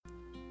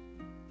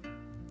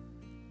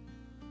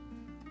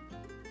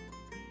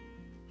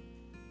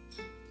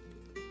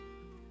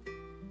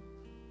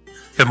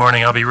Good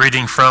morning. I'll be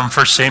reading from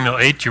 1 Samuel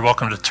 8. You're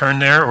welcome to turn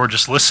there or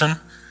just listen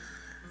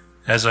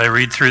as I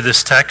read through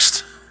this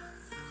text.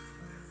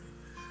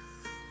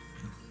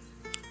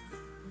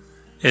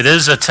 It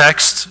is a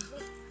text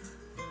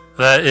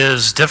that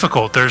is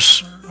difficult.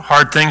 There's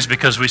hard things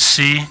because we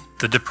see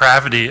the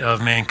depravity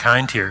of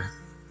mankind here.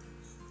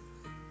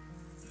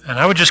 And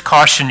I would just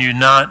caution you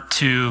not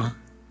to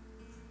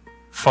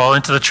fall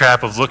into the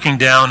trap of looking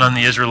down on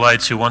the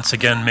Israelites who once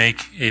again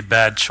make a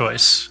bad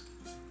choice.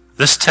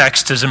 This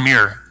text is a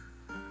mirror.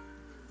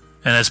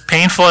 And as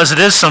painful as it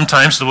is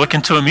sometimes to look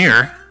into a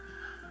mirror,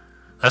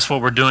 that's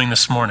what we're doing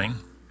this morning.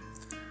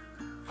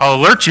 I'll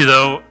alert you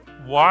though,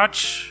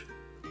 watch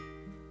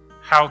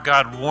how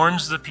God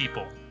warns the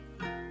people.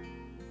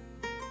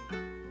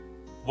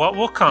 What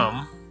will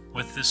come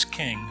with this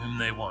king whom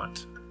they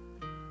want?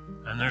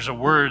 And there's a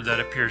word that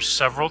appears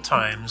several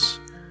times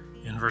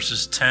in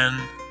verses 10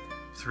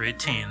 through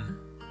 18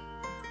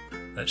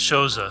 that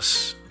shows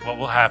us what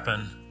will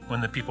happen when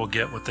the people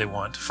get what they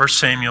want. 1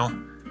 Samuel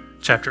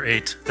chapter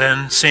 8.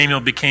 Then Samuel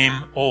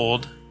became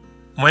old.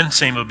 When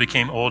Samuel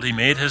became old, he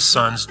made his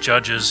sons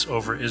judges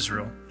over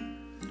Israel.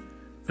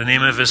 The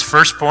name of his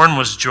firstborn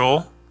was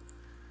Joel,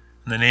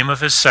 and the name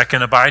of his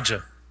second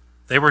Abijah.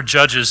 They were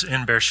judges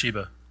in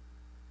Beersheba.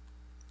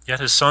 Yet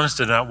his sons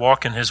did not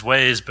walk in his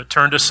ways, but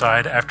turned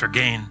aside after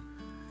gain.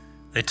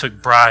 They took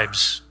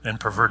bribes and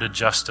perverted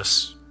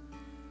justice.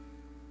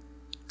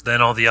 Then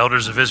all the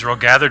elders of Israel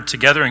gathered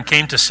together and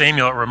came to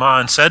Samuel at Ramah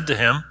and said to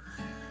him,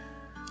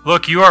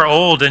 "Look, you are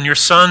old, and your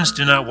sons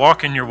do not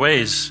walk in your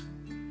ways.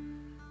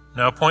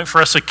 Now appoint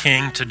for us a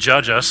king to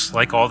judge us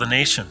like all the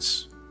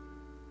nations."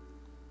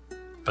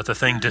 But the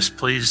thing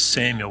displeased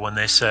Samuel when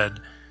they said,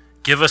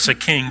 "Give us a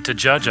king to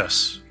judge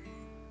us."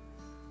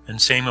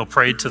 And Samuel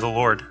prayed to the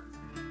Lord.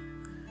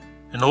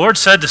 And the Lord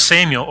said to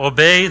Samuel,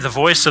 "Obey the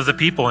voice of the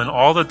people in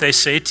all that they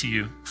say to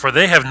you, for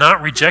they have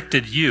not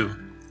rejected you,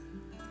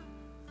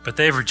 but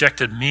they have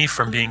rejected me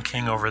from being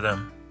king over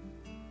them.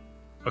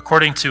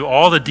 According to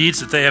all the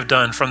deeds that they have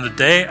done, from the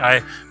day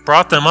I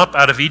brought them up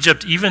out of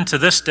Egypt, even to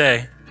this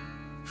day,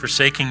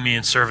 forsaking me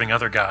and serving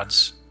other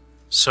gods,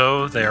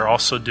 so they are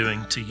also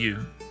doing to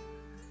you.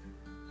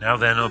 Now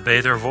then, obey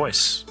their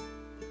voice.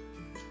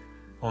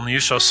 Only you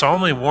shall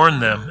solemnly warn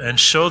them and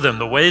show them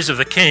the ways of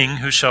the king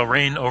who shall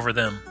reign over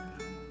them."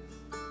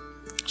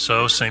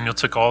 So Samuel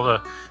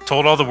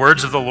told all the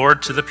words of the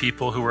Lord to the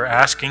people who were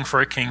asking for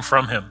a king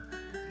from him.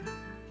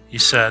 He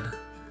said,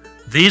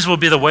 "These will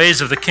be the ways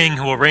of the king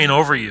who will reign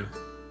over you.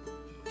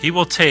 He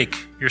will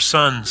take your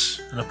sons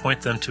and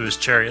appoint them to his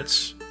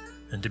chariots,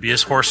 and to be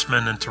his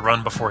horsemen and to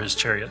run before his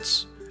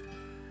chariots.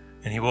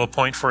 And he will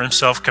appoint for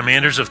himself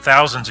commanders of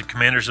thousands and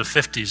commanders of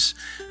 50s,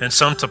 and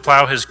some to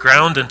plow his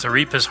ground and to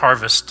reap his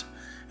harvest,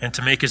 and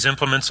to make his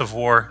implements of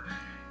war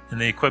and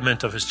the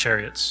equipment of his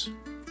chariots.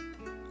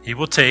 He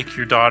will take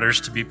your daughters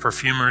to be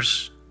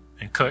perfumers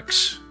and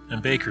cooks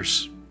and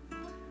bakers.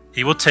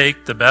 He will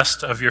take the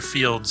best of your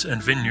fields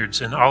and vineyards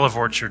and olive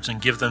orchards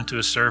and give them to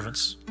his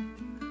servants.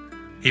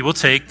 He will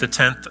take the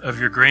 10th of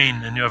your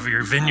grain and of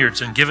your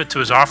vineyards and give it to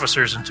his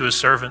officers and to his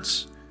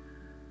servants.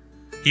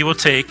 He will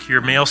take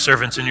your male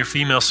servants and your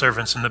female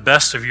servants and the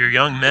best of your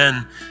young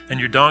men and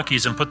your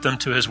donkeys and put them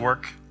to his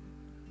work.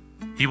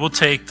 He will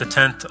take the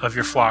 10th of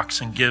your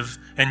flocks and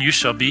you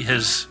shall be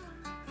his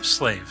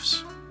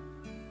slaves.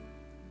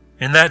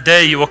 In that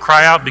day you will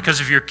cry out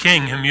because of your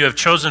king whom you have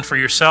chosen for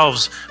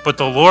yourselves, but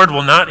the Lord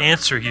will not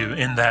answer you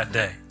in that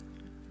day."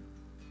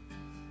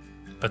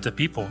 But the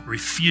people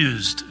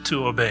refused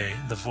to obey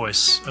the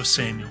voice of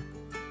Samuel.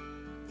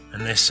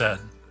 And they said,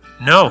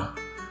 "No,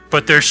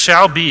 but there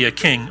shall be a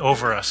king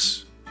over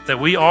us,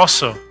 that we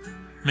also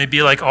may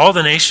be like all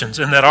the nations,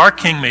 and that our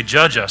king may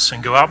judge us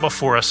and go out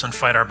before us and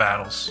fight our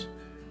battles."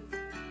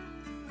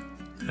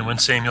 And when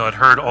Samuel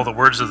had heard all the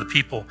words of the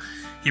people,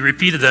 he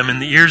repeated them in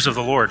the ears of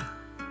the Lord.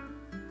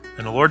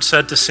 And the Lord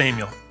said to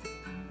Samuel,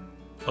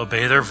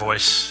 "Obey their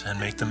voice and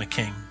make them a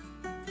king."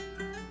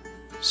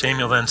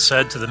 Samuel then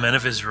said to the men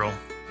of Israel,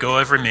 "Go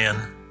every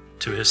man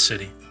to his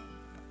city."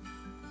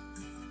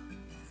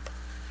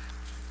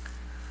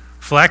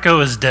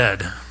 Flacco is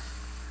dead.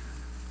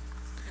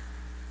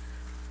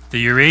 The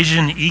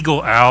Eurasian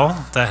eagle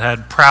owl that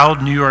had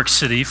prowled New York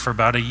City for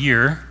about a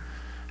year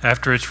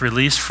after its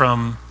release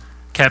from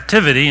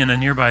captivity in a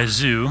nearby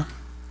zoo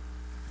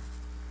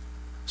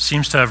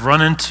seems to have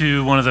run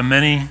into one of the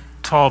many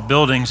tall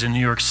buildings in New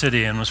York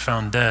City and was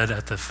found dead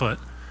at the foot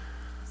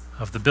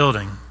of the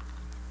building.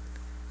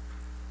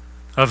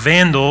 A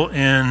vandal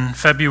in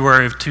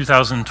February of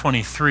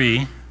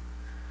 2023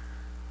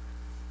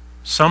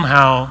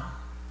 somehow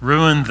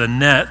ruined the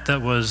net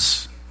that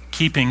was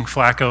keeping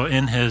Flacco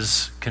in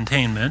his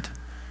containment,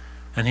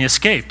 and he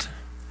escaped.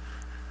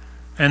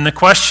 And the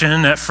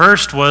question at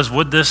first was,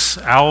 would this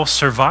owl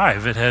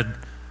survive? It had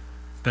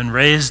been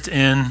raised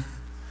in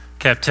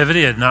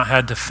captivity, had not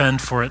had to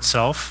fend for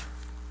itself.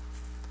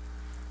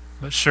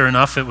 But sure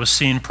enough, it was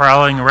seen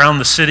prowling around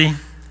the city.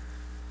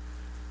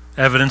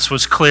 Evidence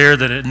was clear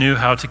that it knew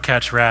how to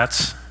catch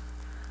rats.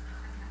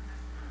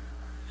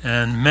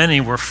 And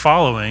many were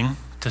following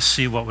to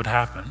see what would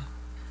happen.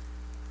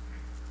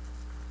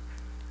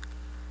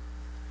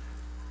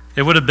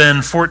 It would have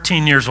been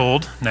 14 years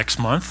old next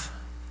month,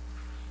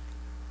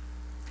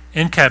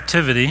 in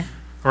captivity,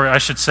 or I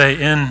should say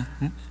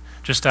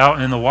just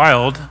out in the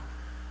wild.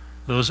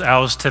 Those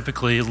owls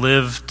typically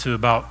live to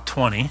about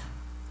 20.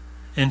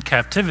 In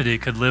captivity,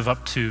 it could live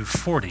up to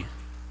 40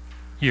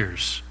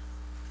 years.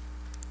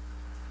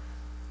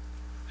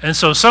 And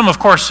so some, of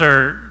course,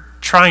 are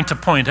trying to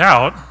point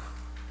out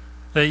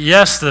that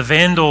yes, the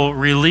vandal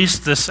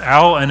released this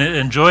owl and it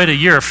enjoyed a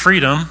year of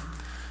freedom,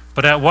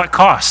 but at what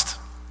cost?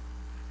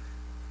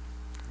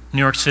 New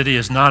York City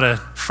is not a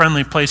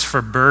friendly place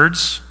for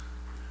birds.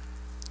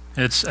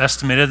 It's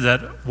estimated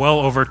that well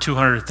over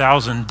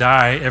 200,000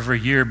 die every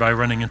year by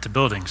running into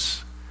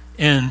buildings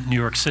in New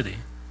York City.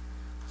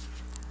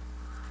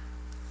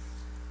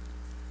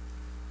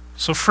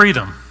 So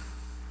freedom,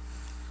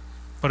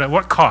 but at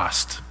what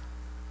cost?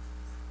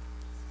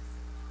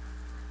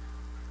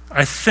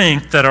 I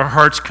think that our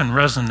hearts can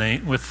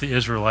resonate with the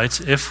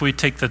Israelites if we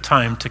take the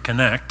time to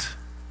connect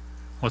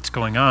what's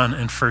going on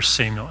in 1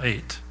 Samuel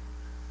 8.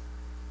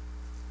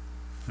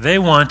 They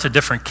want a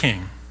different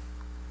king,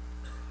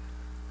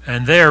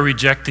 and they are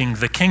rejecting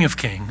the King of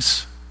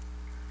Kings,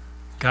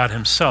 God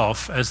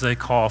himself, as they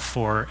call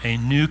for a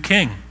new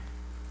king.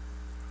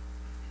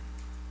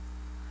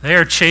 They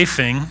are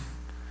chafing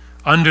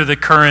under the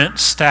current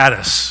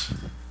status.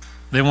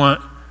 They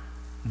want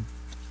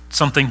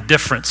something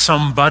different,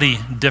 somebody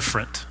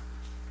different.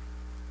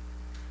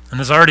 And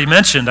as I already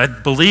mentioned, I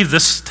believe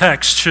this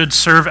text should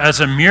serve as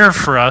a mirror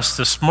for us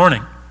this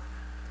morning.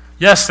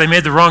 Yes, they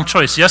made the wrong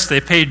choice. Yes,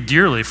 they paid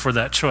dearly for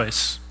that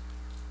choice.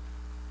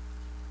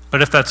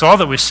 But if that's all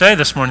that we say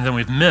this morning, then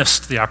we've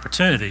missed the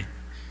opportunity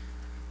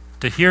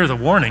to hear the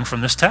warning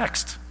from this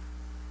text.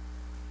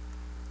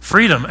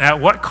 Freedom at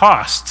what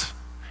cost?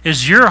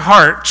 Is your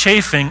heart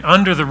chafing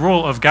under the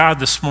rule of God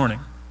this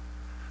morning?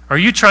 Are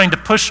you trying to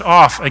push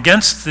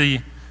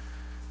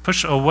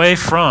away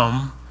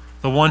from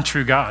the one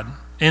true God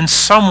in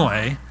some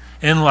way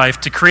in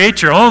life to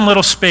create your own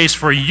little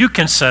space where you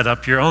can set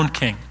up your own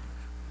king?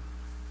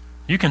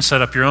 You can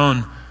set up your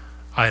own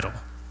idol.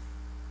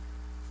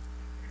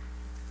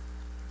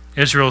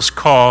 Israel's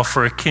call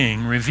for a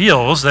king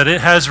reveals that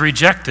it has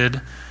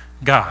rejected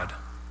God.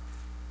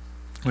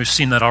 We've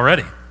seen that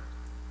already.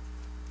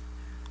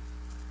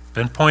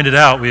 Been pointed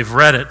out, we've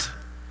read it,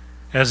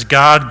 as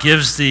God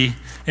gives the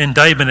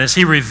indictment, as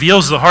he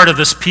reveals the heart of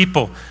this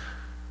people.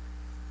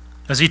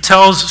 As he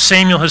tells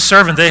Samuel, his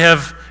servant, they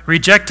have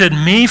rejected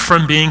me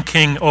from being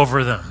king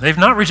over them. They've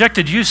not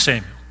rejected you,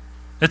 Samuel.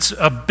 It's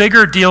a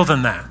bigger deal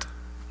than that.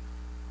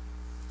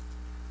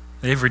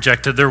 They've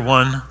rejected their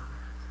one,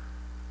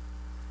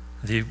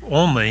 the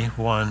only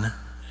one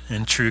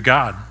and true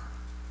God.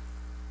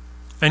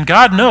 And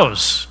God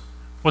knows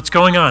what's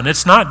going on.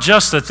 It's not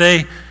just that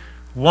they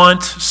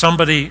want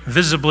somebody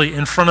visibly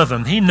in front of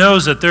them. He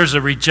knows that there's a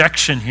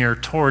rejection here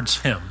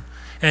towards him.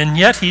 And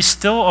yet he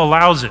still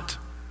allows it.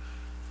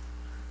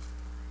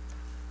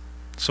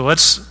 So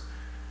let's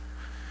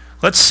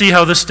see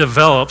how this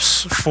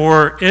develops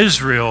for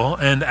Israel.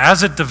 And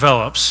as it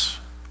develops,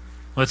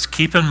 let's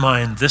keep in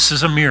mind this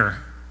is a mirror.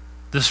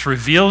 This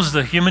reveals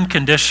the human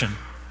condition,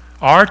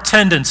 our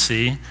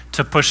tendency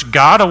to push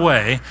God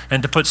away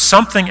and to put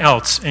something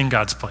else in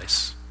God's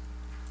place.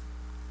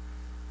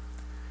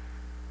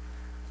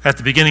 At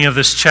the beginning of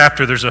this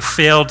chapter, there's a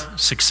failed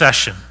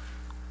succession.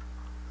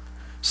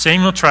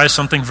 Samuel tries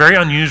something very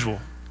unusual.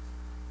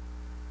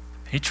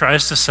 He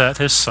tries to set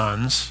his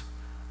sons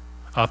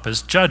up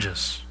as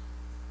judges.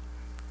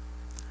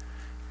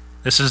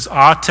 This is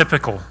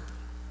atypical.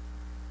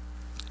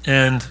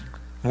 And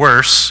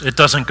worse, it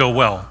doesn't go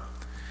well.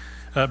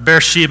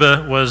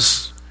 Beersheba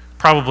was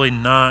probably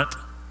not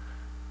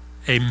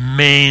a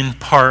main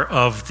part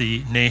of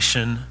the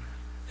nation.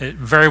 It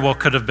very well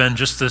could have been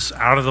just this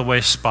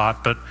out-of-the-way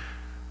spot, but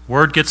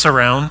word gets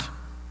around,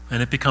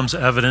 and it becomes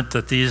evident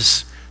that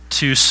these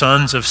two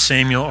sons of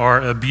Samuel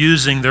are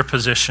abusing their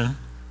position.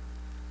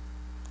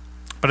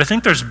 But I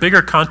think there's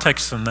bigger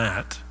context than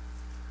that.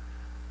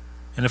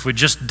 And if we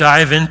just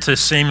dive into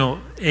Samuel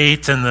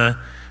 8 and the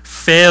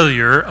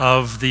failure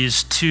of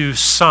these two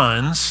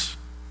sons,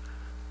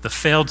 the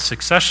failed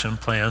succession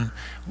plan,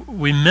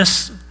 we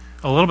miss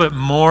a little bit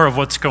more of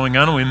what's going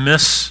on, and we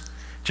miss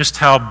just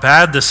how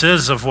bad this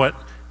is of what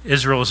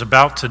Israel is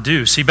about to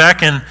do. See,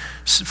 back in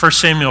 1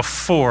 Samuel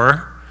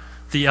 4,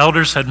 the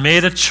elders had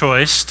made a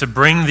choice to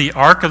bring the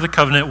Ark of the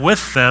Covenant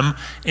with them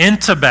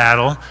into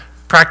battle,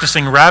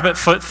 practicing rabbit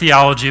foot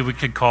theology, we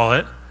could call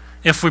it.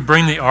 If we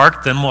bring the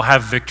Ark, then we'll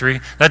have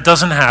victory. That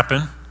doesn't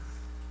happen.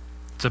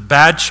 It's a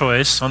bad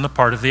choice on the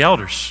part of the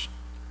elders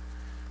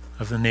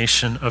of the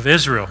nation of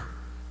Israel.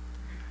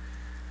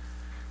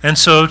 And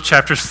so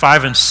chapters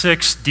 5 and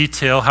 6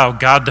 detail how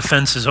God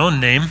defends his own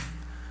name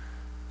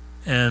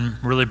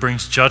and really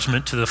brings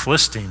judgment to the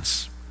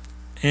Philistines.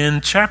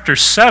 In chapter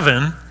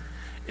 7,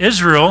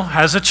 Israel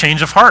has a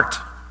change of heart.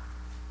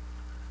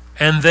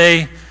 And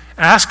they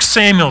ask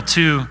Samuel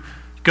to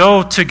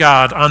go to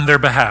God on their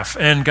behalf.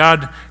 And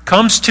God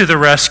comes to the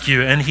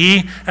rescue, and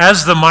he,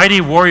 as the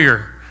mighty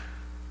warrior,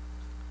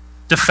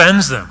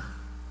 defends them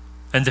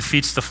and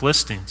defeats the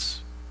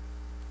Philistines.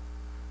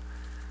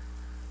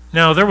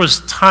 Now, there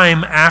was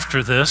time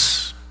after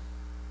this,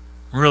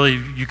 really,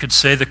 you could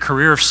say, the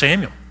career of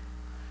Samuel.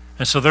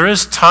 And so there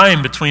is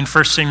time between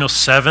 1 Samuel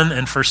 7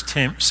 and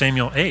 1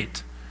 Samuel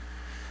 8.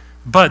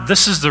 But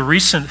this is the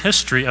recent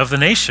history of the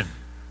nation.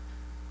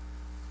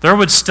 There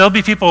would still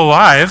be people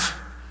alive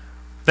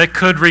that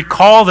could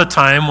recall the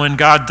time when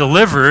God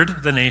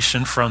delivered the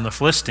nation from the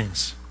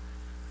Philistines.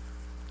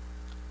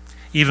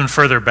 Even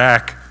further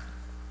back,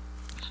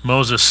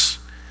 Moses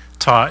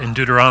taught in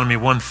Deuteronomy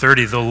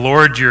 1:30, "The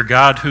Lord your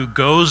God who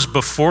goes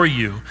before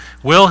you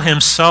will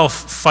himself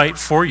fight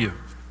for you,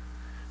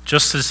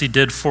 just as he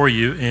did for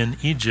you in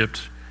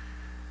Egypt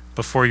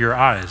before your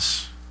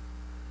eyes."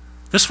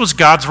 This was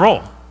God's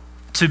role,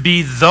 to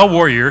be the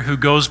warrior who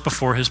goes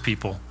before his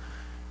people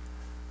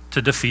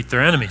to defeat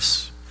their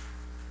enemies.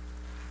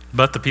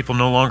 But the people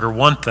no longer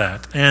want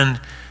that. And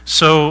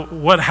so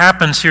what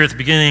happens here at the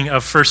beginning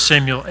of 1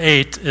 Samuel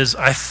 8 is,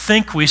 I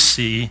think we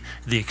see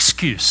the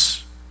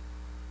excuse.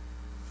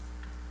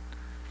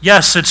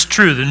 Yes, it's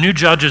true, the new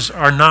judges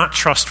are not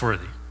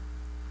trustworthy.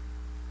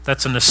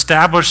 That's an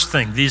established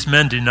thing. These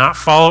men do not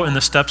follow in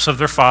the steps of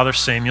their father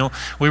Samuel.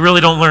 We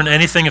really don't learn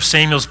anything of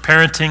Samuel's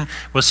parenting.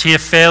 Was he a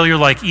failure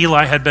like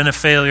Eli had been a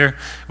failure?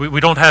 We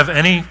don't have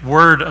any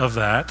word of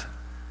that.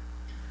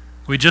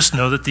 We just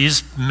know that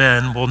these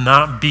men will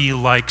not be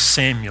like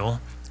Samuel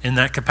in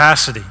that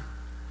capacity.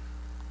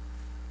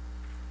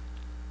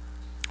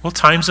 Well,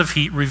 times of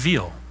heat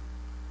reveal.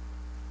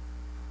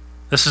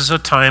 This is a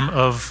time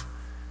of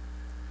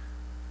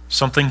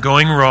something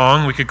going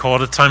wrong. We could call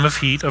it a time of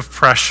heat, of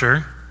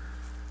pressure.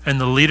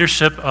 And the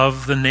leadership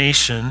of the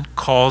nation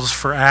calls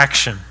for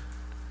action.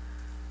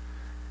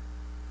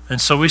 And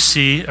so we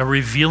see a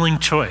revealing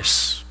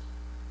choice.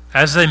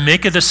 As they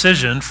make a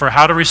decision for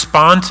how to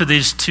respond to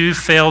these two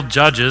failed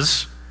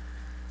judges,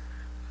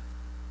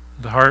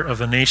 the heart of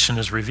the nation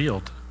is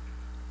revealed.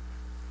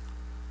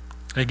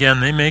 Again,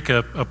 they make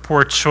a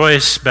poor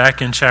choice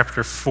back in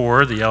chapter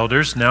 4, the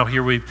elders. Now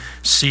here we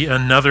see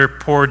another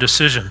poor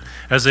decision.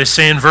 As they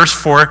say in verse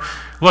 4,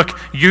 "Look,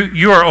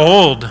 you are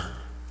old,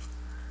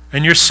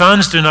 and your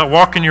sons do not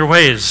walk in your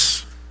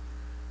ways."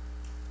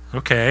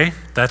 Okay,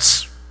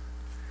 that's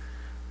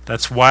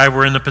why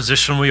we're in the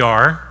position we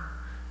are.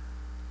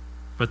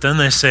 But then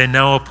they say,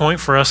 "Now appoint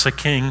for us a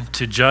king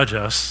to judge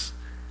us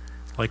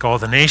like all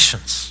the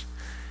nations."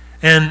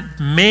 And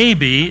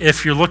maybe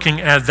if you're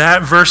looking at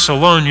that verse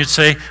alone, you'd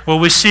say, well,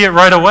 we see it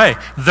right away.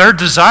 Their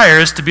desire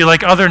is to be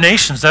like other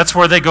nations. That's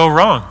where they go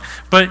wrong.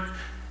 But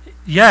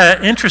yeah,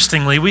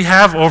 interestingly, we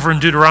have over in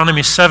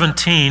Deuteronomy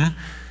 17,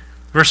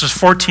 verses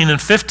 14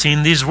 and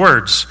 15, these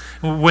words.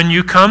 "When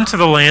you come to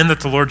the land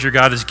that the Lord your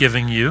God is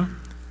giving you,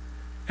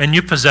 and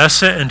you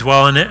possess it and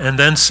dwell in it, and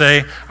then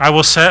say, 'I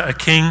will set a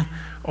king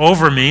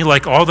over me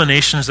like all the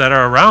nations that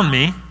are around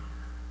me,'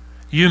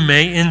 you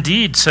may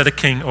indeed set a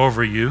king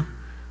over you,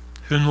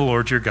 whom the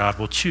Lord your God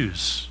will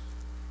choose."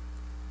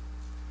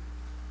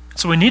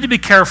 So we need to be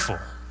careful.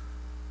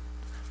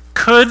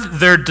 Could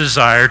their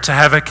desire to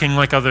have a king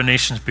like other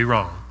nations be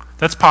wrong?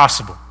 That's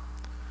possible.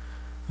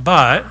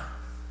 But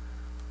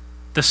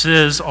this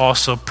is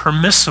also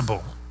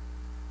permissible,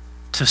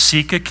 to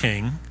seek a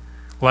king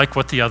like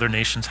what the other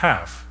nations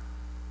have,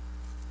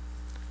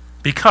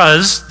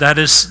 because that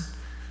is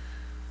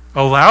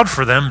allowed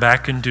for them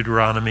back in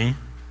Deuteronomy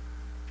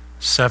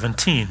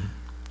 17.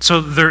 So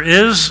there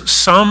is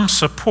some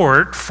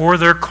support for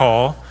their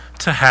call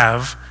to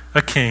have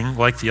a king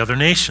like the other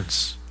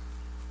nations.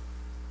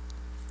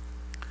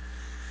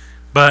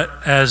 But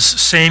as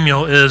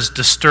Samuel is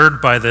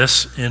disturbed by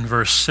this in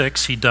verse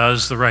 6, he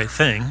does the right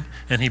thing,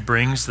 and he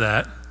brings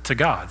that to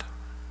God.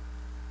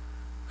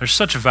 There's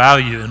such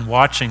value in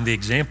watching the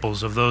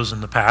examples of those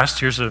in the past.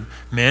 Here's a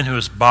man who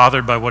is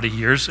bothered by what he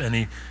hears, and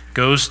he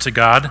goes to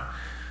God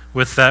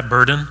with that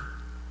burden.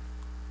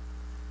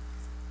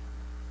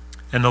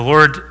 And the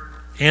Lord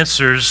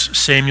answers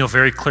Samuel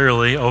very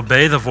clearly,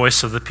 "Obey the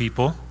voice of the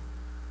people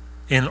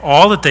in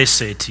all that they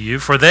say to you,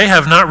 for they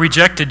have not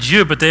rejected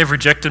you, but they have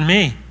rejected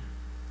me."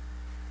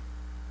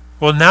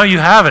 Well, now you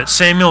have it.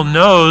 Samuel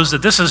knows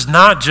that this is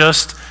not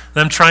just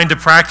them trying to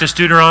practice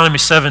Deuteronomy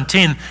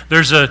 17.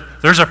 There's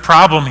a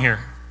problem here.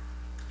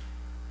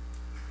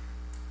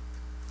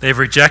 They've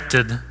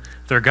rejected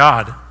their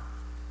God.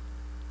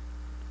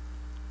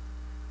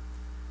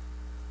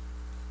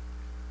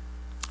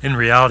 In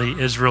reality,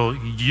 Israel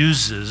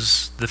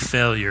uses the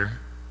failure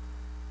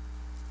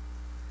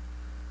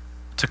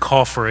to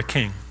call for a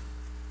king.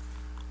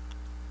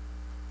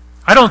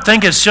 I don't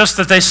think it's just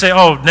that they say,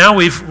 "Oh, now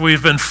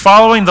we've been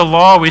following the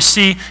law. We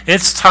see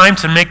it's time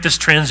to make this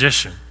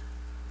transition."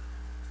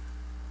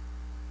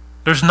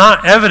 There's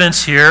not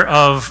evidence here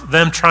of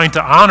them trying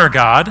to honor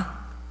God.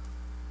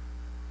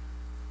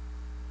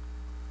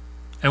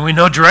 And we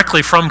know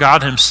directly from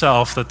God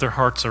himself that their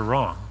hearts are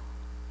wrong.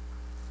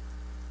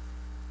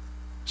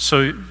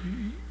 So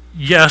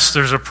yes,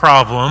 there's a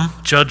problem.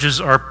 Judges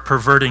are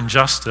perverting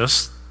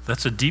justice.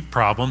 That's a deep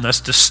problem.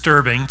 That's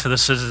disturbing to the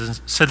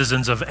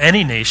citizens of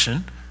any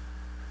nation.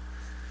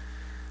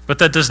 But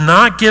that does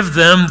not give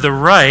them the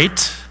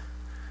right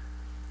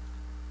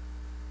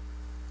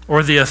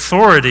or the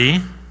authority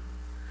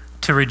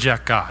to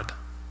reject God.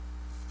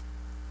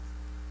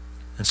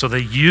 And so they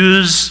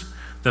use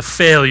the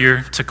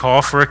failure to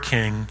call for a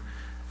king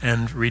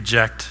and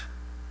reject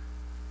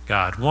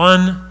God.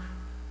 One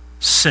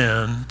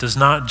sin does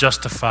not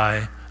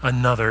justify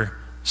another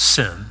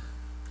sin.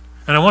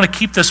 And I want to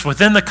keep this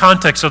within the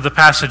context of the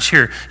passage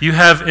here. You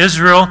have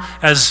Israel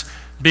as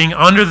being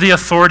under the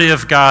authority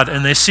of God,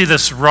 and they see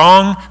this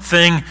wrong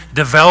thing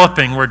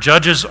developing where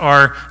judges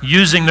are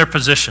using their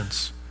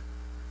positions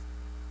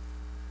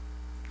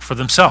for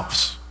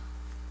themselves.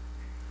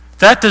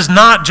 That does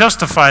not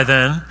justify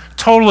then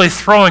totally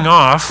throwing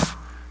off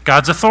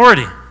God's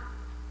authority.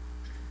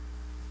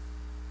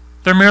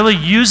 They're merely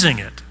using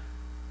it.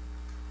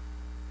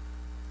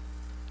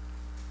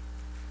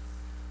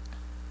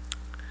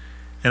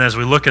 And as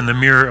we look in the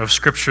mirror of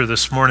Scripture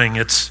this morning,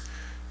 it's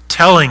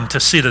telling to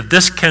see that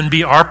this can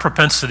be our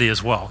propensity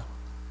as well.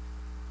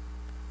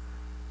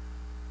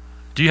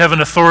 Do you have an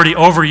authority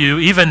over you,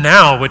 even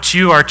now, which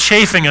you are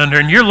chafing under,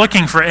 and you're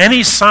looking for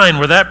any sign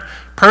where that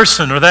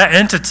person or that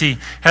entity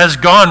has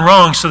gone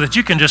wrong so that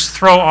you can just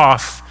throw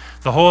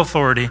off the whole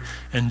authority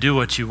and do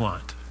what you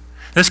want?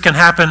 This can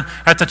happen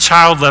at the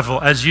child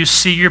level as you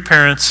see your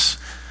parents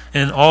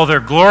in all their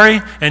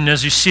glory and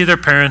as you see their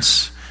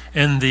parents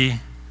in the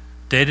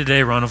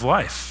day-to-day run of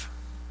life.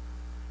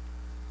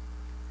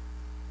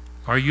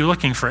 Are you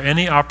looking for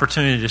any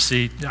opportunity to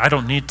see, I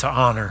don't need to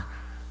honor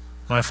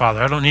my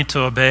father, I don't need to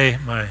obey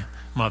my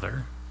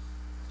mother?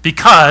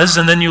 Because,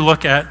 and then you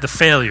look at the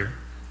failure.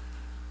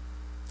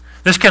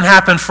 This can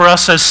happen for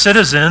us as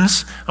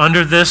citizens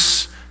under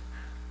this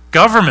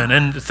government,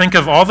 and think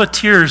of all the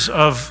tiers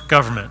of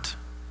government,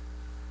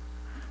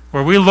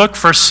 where we look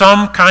for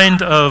some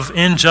kind of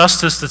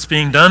injustice that's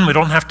being done. We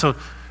don't have to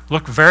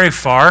look very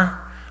far.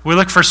 We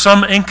look for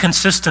some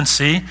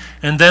inconsistency,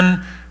 and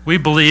then we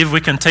believe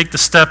we can take the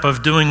step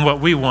of doing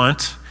what we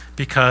want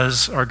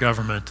because our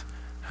government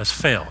has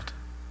failed.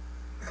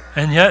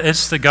 And yet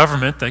it's the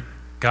government that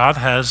God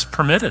has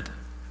permitted.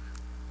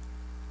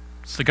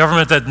 It's the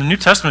government that the New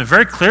Testament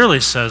very clearly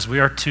says we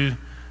are to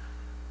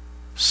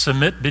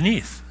submit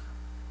beneath.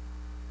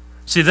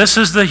 See, this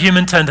is the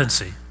human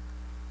tendency.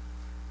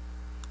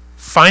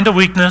 Find a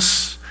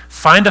weakness,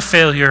 find a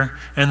failure,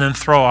 and then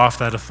throw off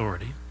that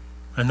authority.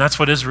 And that's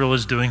what Israel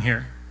is doing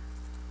here.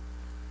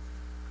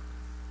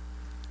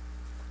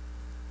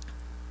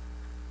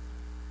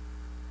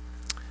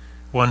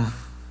 One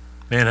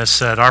man has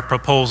said, our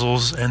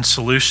proposals and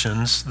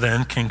solutions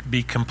then can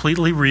be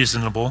completely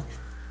reasonable,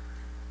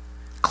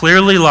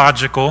 clearly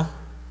logical,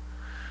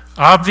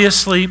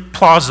 obviously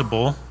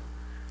plausible,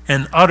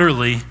 and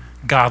utterly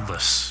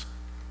godless.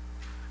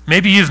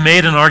 Maybe you've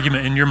made an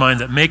argument in your mind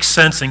that makes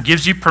sense and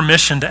gives you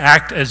permission to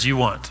act as you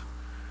want.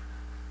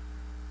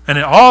 And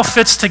it all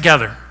fits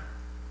together.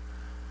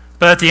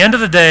 But at the end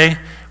of the day,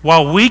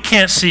 while we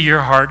can't see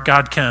your heart,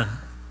 God can.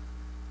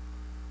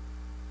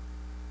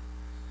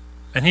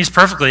 And he's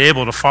perfectly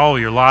able to follow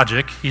your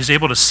logic. He's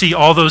able to see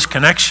all those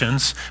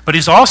connections, but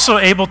he's also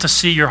able to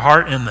see your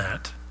heart in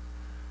that,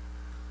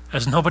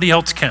 as nobody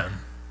else can.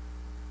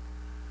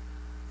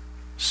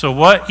 So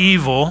what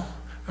evil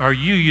are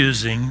you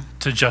using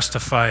to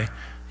justify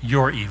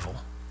your evil?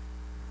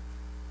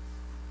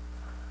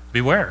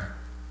 Beware.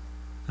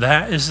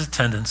 That is the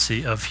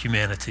tendency of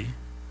humanity.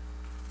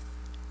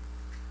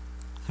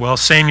 Well,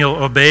 Samuel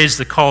obeys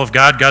the call of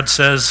God. God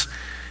says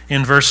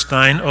in verse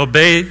 9,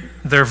 obey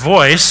their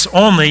voice,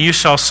 only you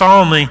shall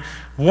solemnly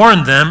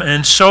warn them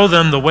and show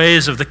them the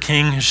ways of the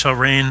king who shall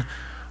reign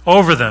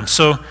over them.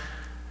 So,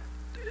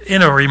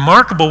 in a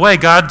remarkable way,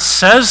 God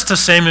says to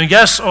Samuel,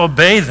 yes,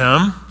 obey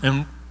them,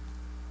 and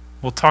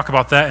we'll talk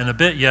about that in a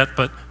bit yet,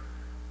 but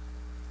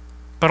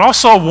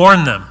also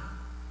warn them.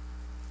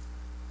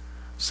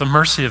 It's the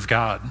mercy of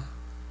God.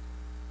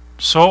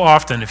 So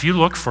often, if you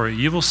look for it,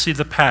 you will see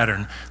the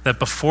pattern that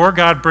before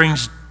God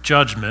brings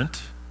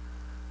judgment,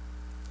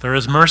 there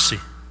is mercy.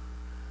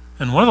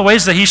 And one of the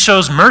ways that he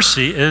shows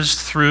mercy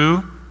is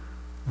through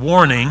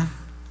warning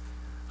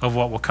of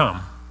what will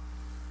come.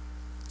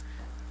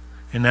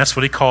 And that's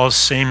what he calls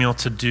Samuel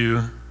to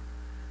do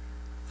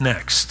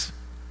next.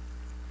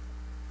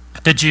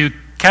 Did you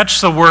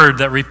catch the word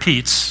that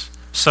repeats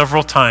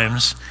several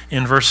times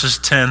in verses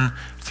 10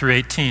 through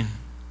 18?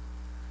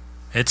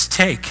 It's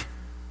take.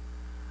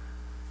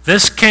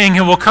 This king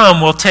who will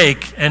come will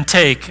take and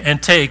take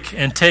and take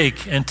and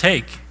take and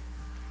take.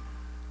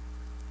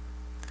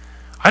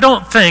 I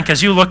don't think,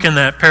 as you look in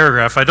that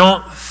paragraph, I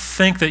don't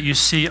think that you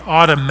see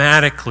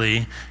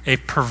automatically a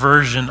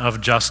perversion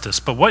of justice.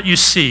 But what you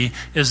see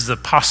is the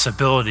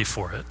possibility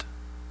for it.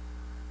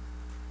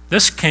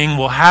 This king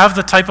will have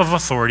the type of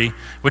authority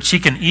which he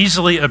can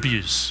easily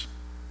abuse.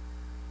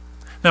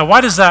 Now,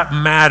 why does that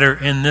matter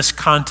in this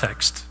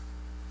context?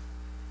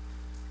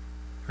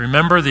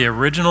 Remember, the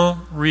original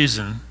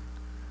reason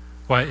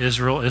why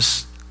Israel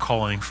is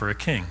calling for a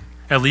king,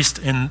 at least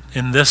in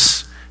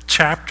this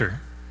chapter.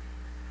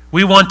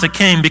 We want a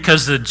king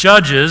because the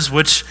judges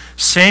which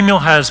Samuel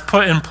has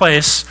put in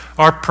place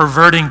are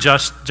perverting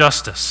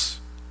justice.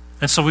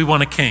 And so we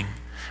want a king.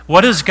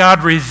 What is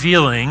God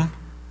revealing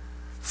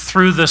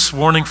through this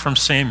warning from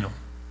Samuel?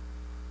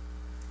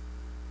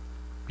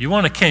 You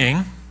want a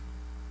king.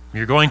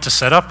 You're going to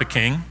set up a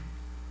king.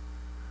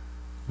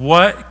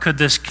 What could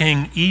this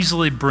king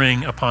easily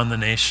bring upon the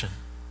nation?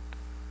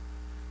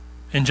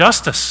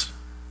 Injustice.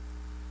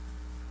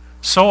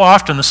 So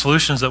often the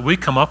solutions that we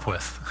come up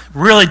with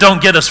really don't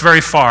get us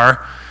very far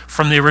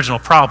from the original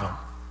problem.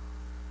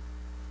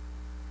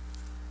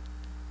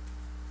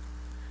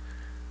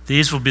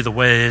 These will be the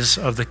ways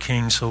of the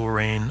kings who will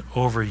reign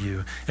over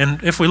you.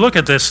 And if we look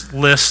at this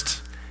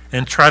list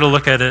and try to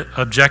look at it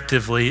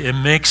objectively, it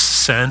makes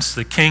sense.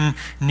 The king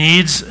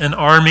needs an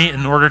army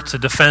in order to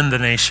defend the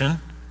nation.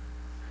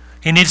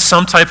 He needs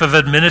some type of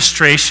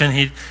administration.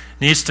 He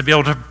needs to be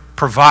able to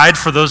provide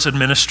for those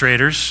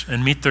administrators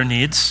and meet their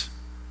needs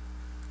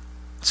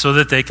so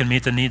that they can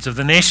meet the needs of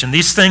the nation.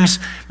 These things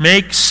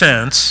make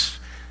sense,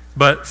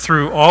 but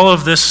through all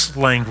of this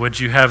language,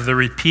 you have the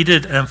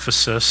repeated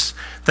emphasis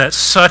that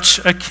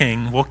such a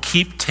king will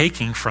keep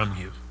taking from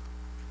you.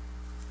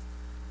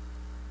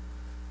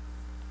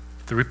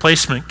 The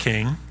replacement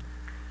king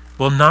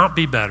will not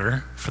be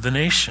better for the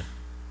nation.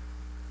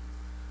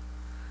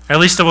 At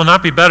least it will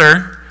not be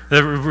better.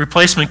 The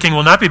replacement king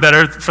will not be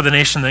better for the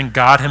nation than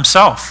God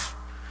himself.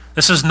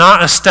 This is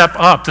not a step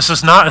up. This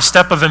is not a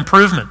step of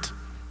improvement.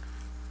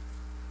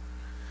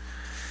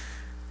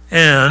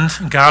 And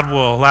God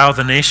will allow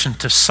the nation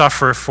to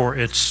suffer for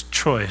its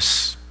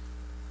choice.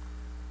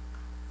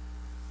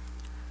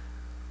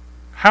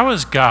 How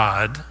is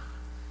God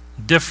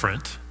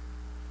different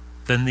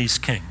than these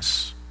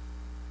kings?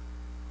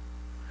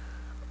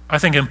 I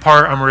think in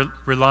part I'm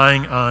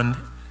relying on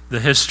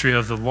the history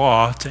of the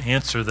law to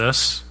answer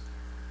this.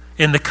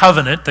 In the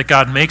covenant that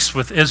God makes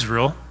with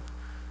Israel,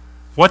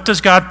 what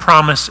does God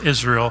promise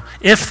Israel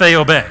if they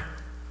obey?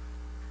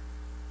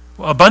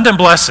 Well, abundant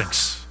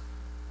blessings.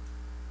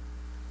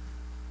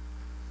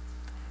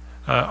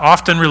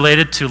 Often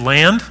related to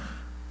land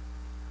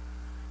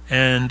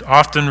and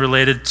often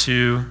related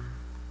to,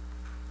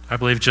 I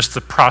believe, just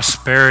the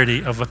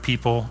prosperity of a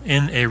people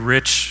in a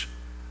rich,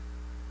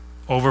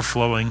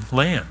 overflowing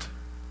land.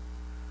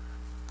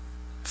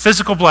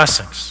 Physical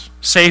blessings,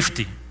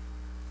 safety,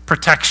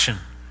 protection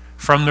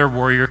from their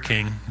warrior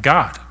king,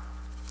 God.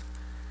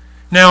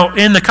 Now,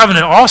 in the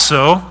covenant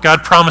also,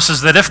 God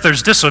promises that if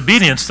there's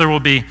disobedience, there will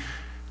be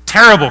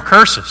terrible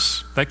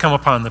curses that come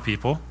upon the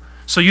people.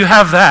 So you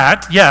have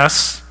that,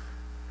 yes,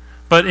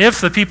 but if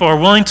the people are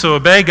willing to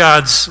obey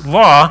God's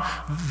law,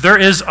 there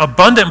is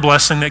abundant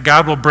blessing that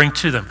God will bring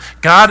to them.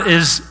 God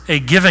is a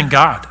giving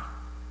God,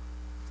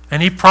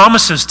 and he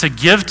promises to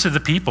give to the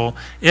people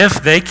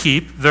if they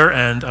keep their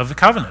end of the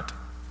covenant.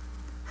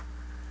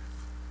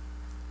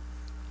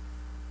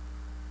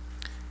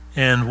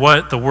 And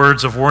what the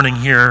words of warning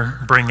here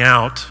bring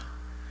out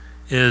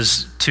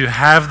is to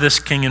have this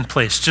king in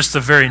place. Just the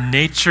very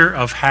nature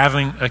of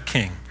having a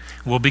king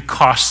will be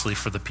costly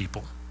for the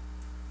people.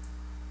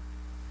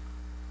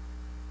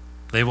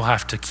 They will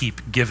have to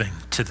keep giving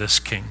to this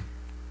king.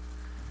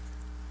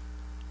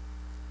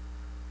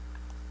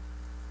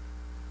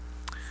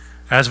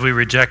 As we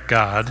reject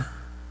God,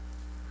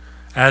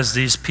 as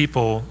these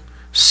people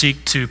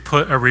seek to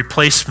put a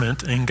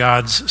replacement in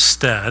God's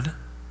stead,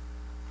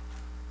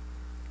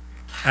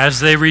 as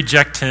they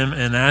reject him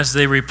and as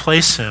they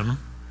replace him,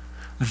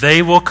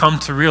 they will come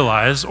to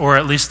realize, or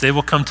at least they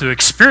will come to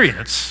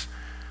experience,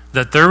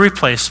 that their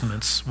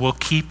replacements will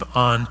keep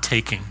on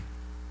taking.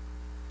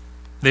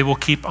 They will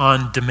keep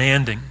on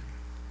demanding.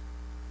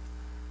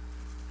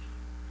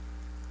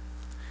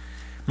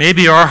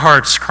 Maybe our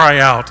hearts cry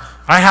out,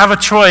 I have a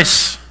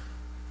choice.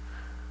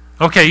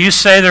 Okay, you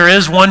say there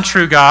is one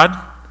true God,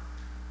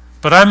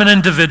 but I'm an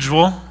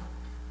individual.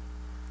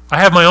 I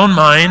have my own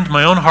mind,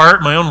 my own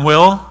heart, my own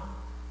will.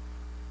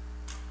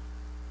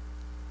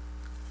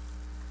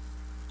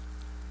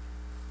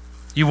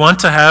 You want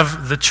to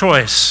have the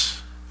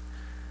choice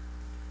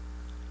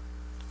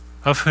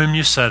of whom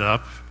you set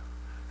up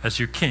as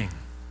your king.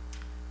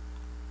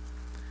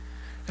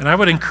 And I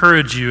would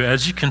encourage you,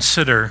 as you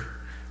consider,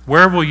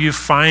 where will you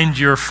find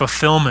your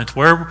fulfillment?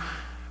 Where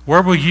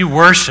will you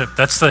worship?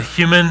 That's the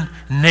human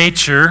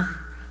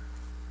nature.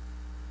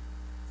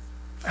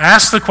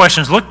 Ask the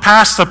questions. Look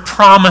past the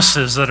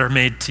promises that are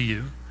made to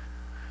you.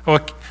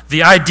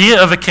 The idea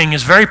of a king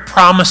is very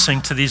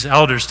promising to these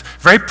elders,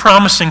 very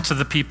promising to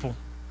the people.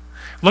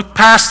 Look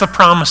past the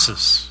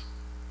promises.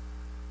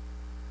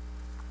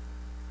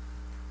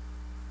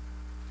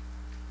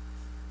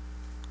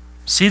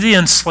 See the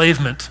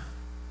enslavement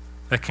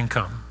that can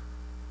come.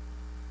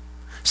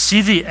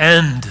 See the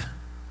end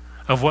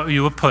of what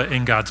you would put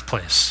in God's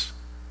place.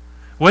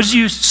 What did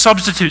you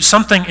substitute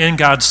something in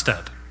God's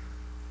stead?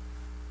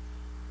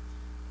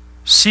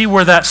 See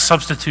where that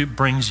substitute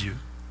brings you.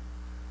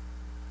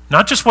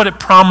 Not just what it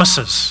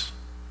promises,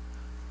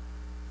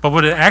 but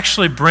what it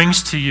actually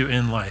brings to you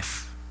in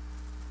life.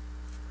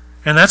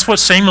 And that's what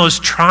Samuel is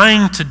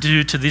trying to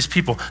do to these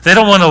people. They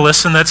don't want to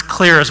listen. That's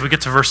clear as we get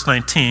to verse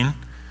 19.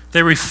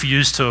 They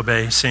refuse to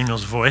obey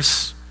Samuel's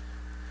voice.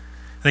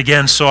 And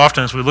again, so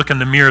often as we look in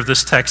the mirror of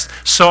this text,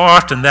 so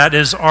often that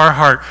is our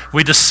heart.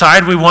 We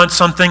decide we want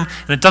something,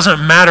 and it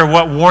doesn't matter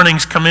what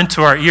warnings come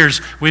into our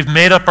ears. We've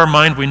made up our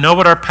mind. We know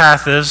what our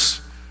path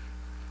is.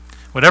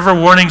 Whatever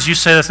warnings you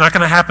say, that's not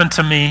going to happen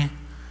to me.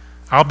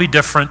 I'll be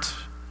different.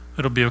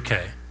 It'll be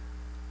okay.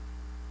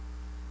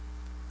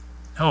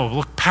 No,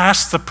 look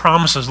past the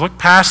promises. Look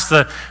past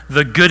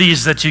the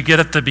goodies that you get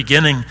at the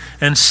beginning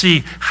and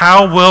see,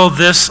 how will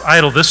this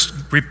idol, this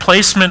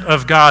replacement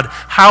of God,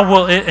 how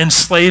will it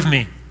enslave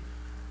me?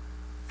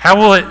 How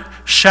will it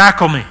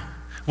shackle me?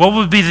 What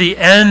will be the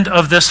end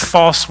of this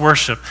false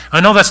worship?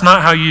 I know that's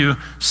not how you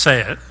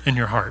say it in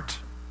your heart,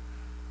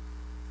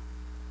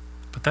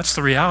 but that's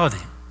the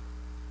reality.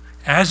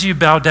 As you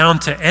bow down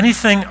to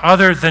anything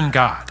other than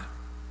God,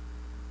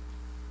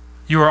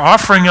 you are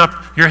offering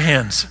up your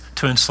hands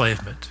to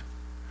enslavement.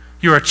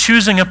 You are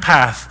choosing a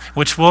path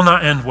which will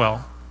not end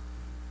well.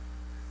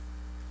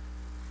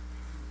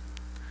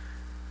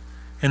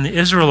 And the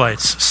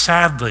Israelites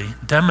sadly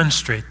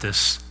demonstrate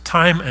this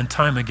time and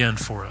time again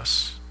for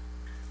us.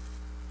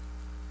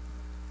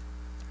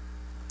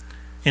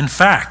 In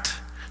fact,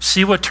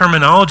 see what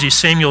terminology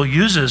Samuel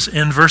uses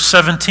in verse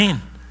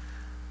 17.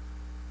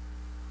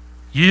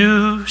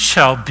 You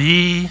shall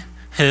be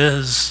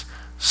his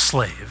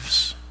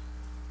slaves.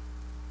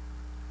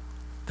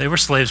 They were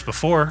slaves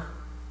before.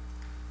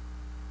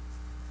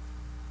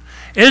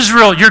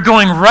 Israel, you're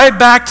going right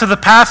back to the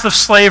path of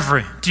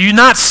slavery. Do you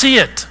not see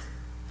it?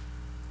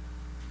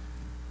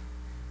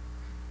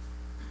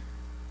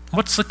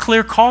 What's the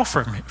clear call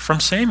from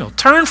Samuel?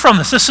 Turn from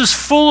this. This is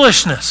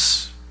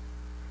foolishness.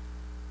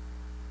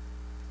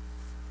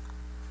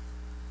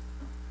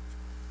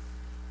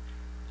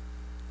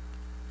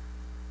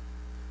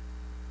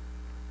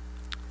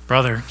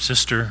 Brother,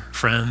 sister,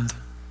 friend,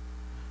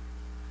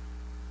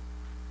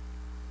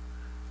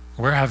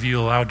 where have you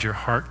allowed your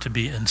heart to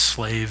be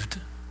enslaved?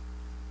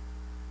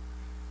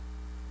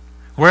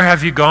 Where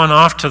have you gone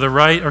off to the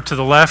right or to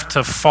the left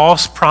to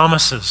false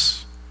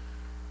promises?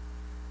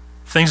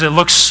 Things that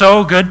look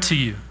so good to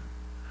you,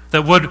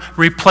 that would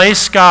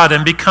replace God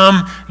and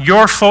become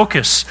your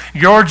focus,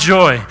 your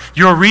joy,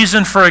 your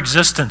reason for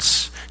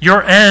existence,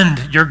 your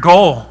end, your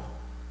goal.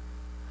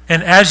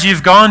 And as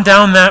you've gone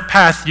down that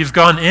path, you've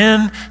gone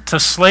into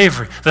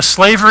slavery, the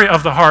slavery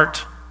of the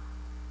heart.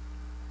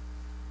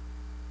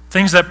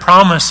 Things that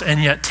promise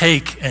and yet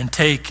take and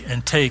take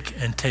and take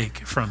and take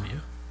from you.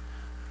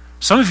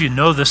 Some of you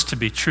know this to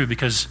be true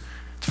because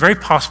it's very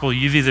possible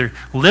you've either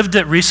lived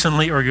it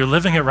recently or you're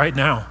living it right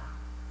now.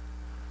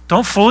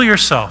 Don't fool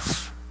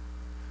yourself.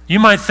 You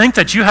might think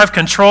that you have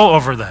control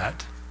over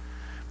that,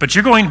 but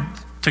you're going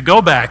to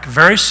go back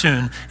very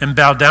soon and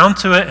bow down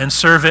to it and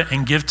serve it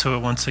and give to it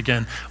once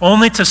again,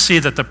 only to see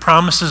that the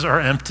promises are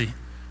empty.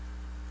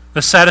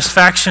 The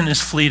satisfaction is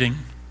fleeting.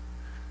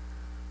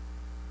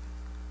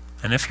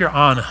 And if you're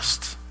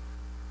honest,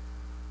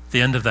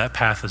 the end of that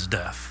path is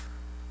death.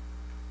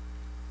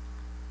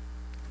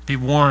 Be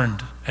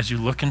warned as you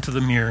look into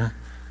the mirror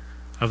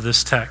of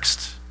this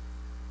text.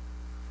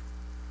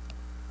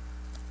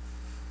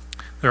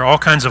 There are all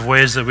kinds of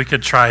ways that we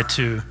could try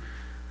to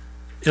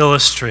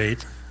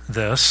illustrate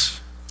this,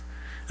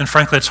 and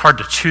frankly, it's hard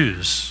to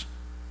choose.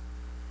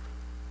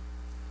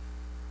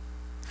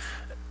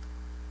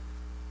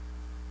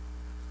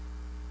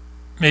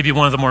 Maybe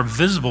one of the more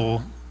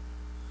visible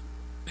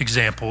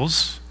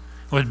examples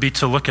would be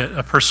to look at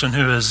a person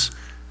who is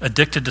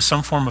addicted to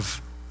some form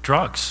of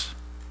drugs,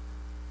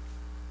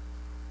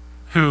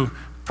 who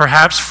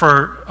perhaps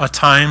for a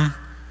time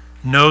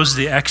knows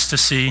the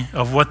ecstasy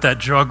of what that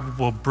drug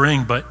will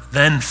bring, but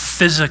then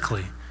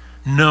physically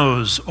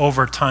knows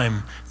over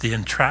time the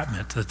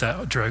entrapment that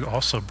that drug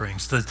also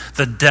brings,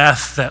 the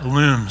death that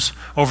looms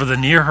over the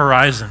near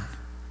horizon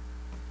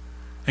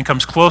and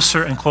comes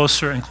closer and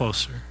closer and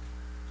closer.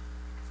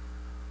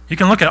 You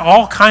can look at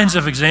all kinds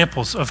of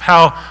examples of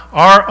how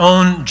our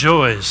own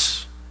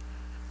joys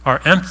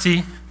are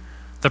empty,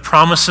 the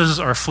promises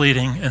are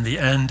fleeting, and the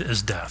end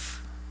is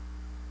death.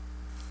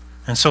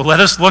 And so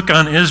let us look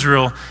on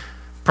Israel,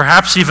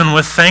 perhaps even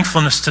with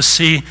thankfulness, to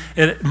see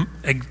it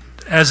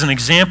as an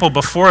example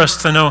before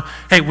us, to know,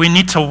 hey, we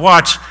need to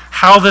watch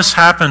how this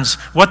happens,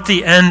 what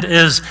the end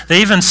is.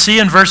 They even see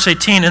in verse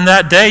 18, in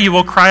that day you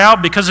will cry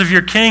out because of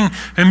your king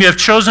whom you have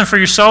chosen for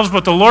yourselves,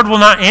 but the Lord will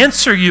not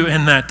answer you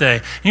in that day.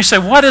 And you say,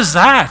 what is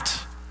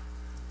that?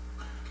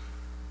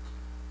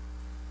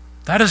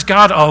 That is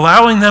God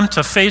allowing them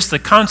to face the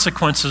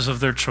consequences of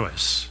their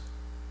choice.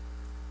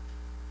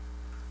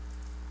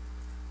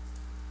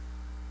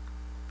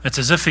 It's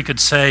as if he could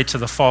say to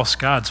the false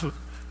gods,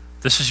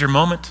 this is your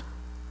moment.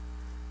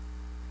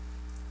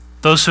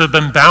 Those who have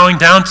been bowing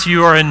down to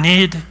you are in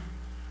need.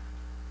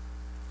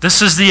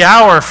 This is the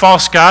hour,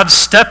 false gods,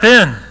 step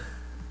in.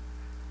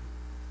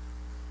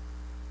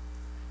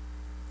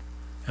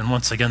 And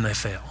once again they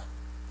fail.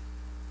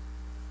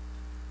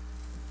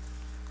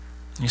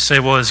 You say,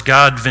 well, is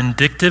God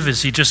vindictive?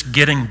 Is he just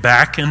getting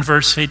back in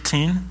verse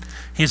 18?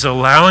 He's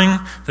allowing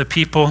the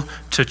people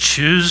to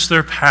choose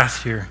their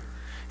path here,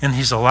 and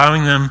he's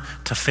allowing them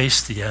to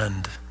face the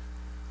end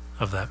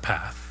of that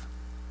path.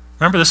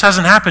 Remember, this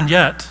hasn't happened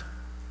yet.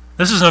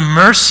 This is a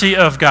mercy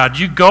of God.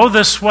 You go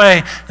this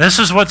way, this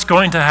is what's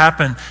going to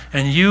happen,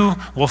 and you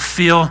will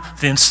feel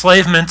the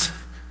enslavement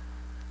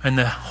and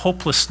the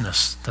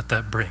hopelessness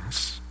that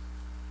brings.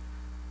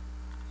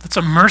 That's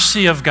a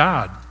mercy of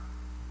God.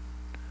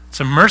 It's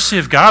a mercy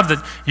of God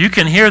that you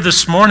can hear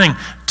this morning.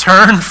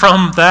 Turn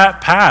from that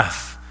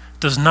path.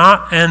 It does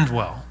not end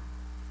well.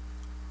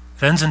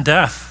 It ends in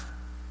death.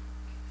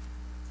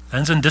 It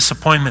ends in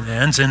disappointment. It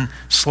ends in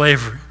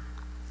slavery.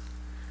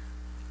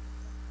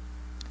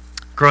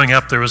 Growing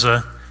up, there was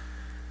a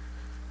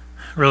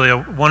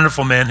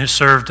wonderful man who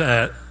served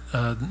at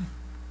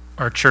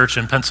our church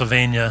in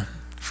Pennsylvania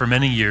for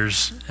many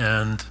years,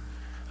 and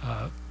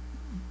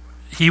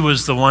he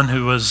was the one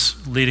who was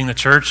leading the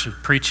church,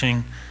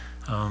 preaching,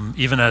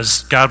 even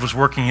as God was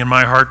working in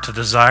my heart to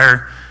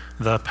desire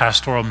the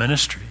pastoral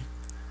ministry.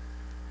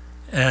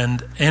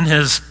 And in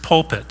his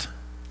pulpit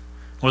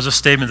was a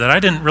statement that I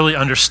didn't really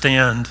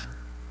understand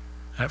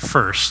at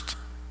first.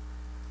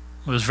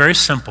 It was very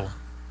simple.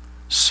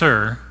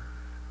 Sir,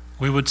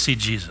 we would see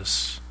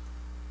Jesus.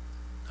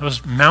 It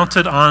was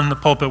mounted on the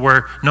pulpit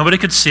where nobody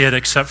could see it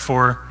except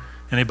for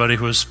anybody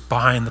who was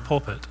behind the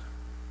pulpit.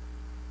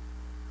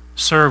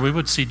 Sir, we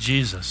would see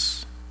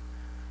Jesus.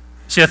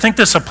 See, I think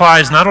this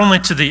applies not only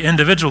to the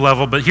individual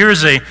level, but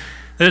there's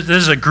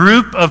a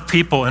group of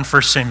people in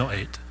 1 Samuel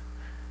 8.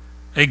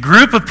 A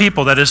group of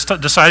people that is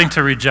deciding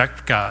to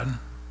reject God.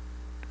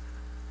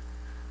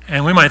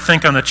 And we might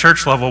think on the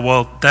church level,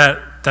 well,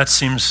 that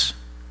seems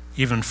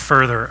even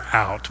further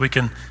out. We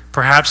can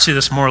perhaps see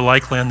this more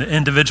likely on the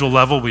individual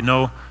level. We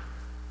know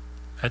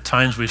at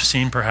times we've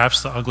seen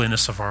perhaps the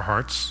ugliness of our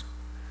hearts.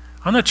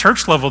 On the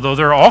church level, though,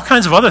 there are all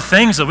kinds of other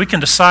things that we can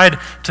decide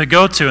to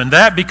go to, and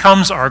that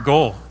becomes our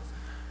goal.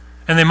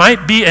 And they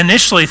might be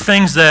initially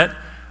things that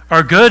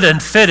are good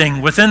and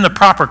fitting within the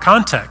proper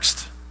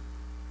context,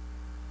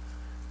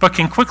 but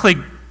can quickly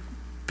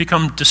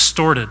become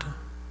distorted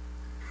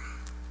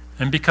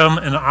and become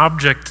an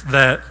object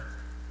that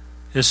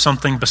is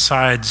something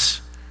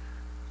besides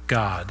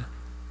God.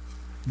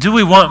 Do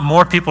we want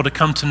more people to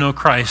come to know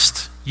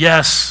Christ?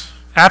 Yes,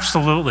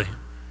 absolutely.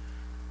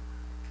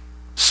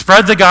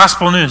 Spread the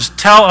gospel news.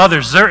 Tell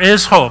others there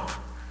is hope.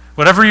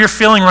 Whatever you're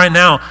feeling right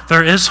now,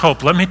 there is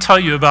hope. Let me tell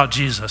you about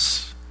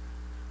Jesus.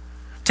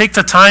 Take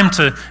the time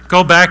to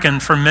go back,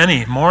 and for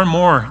many, more and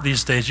more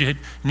these days, you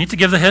need to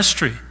give the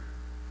history.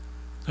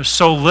 There's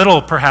so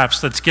little, perhaps,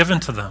 that's given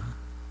to them.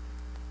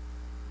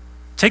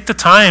 Take the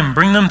time,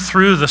 bring them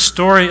through the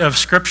story of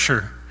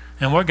Scripture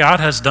and what God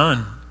has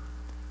done.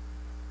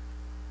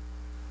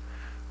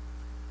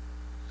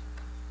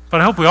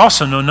 But I hope we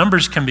also know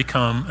numbers can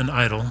become an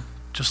idol,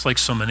 just like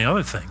so many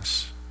other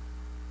things.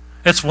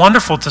 It's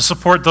wonderful to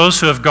support those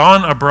who have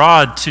gone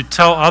abroad to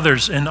tell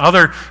others in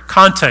other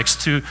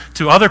contexts,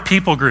 to other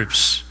people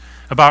groups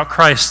about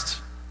Christ.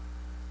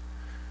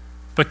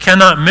 But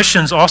cannot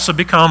missions also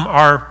become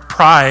our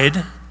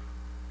pride,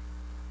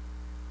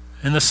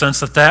 in the sense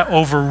that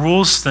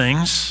overrules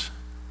things,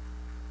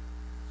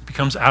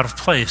 becomes out of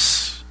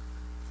place?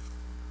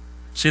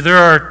 See, there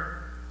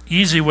are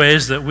easy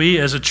ways that we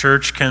as a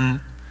church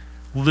can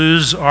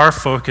lose our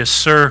focus.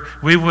 Sir,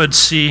 we would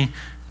see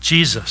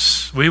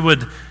Jesus. We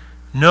would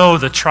know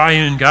the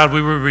triune God.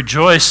 We would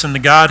rejoice in the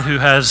God who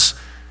has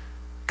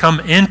come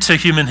into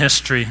human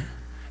history,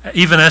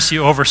 even as he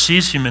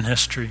oversees human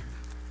history,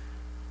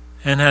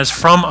 and has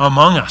from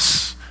among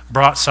us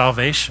brought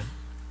salvation.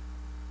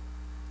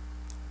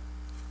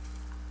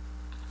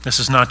 This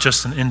is not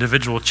just an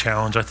individual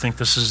challenge. I think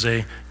this is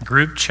a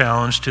group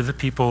challenge to the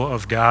people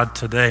of God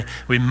today.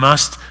 We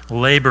must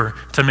labor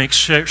to make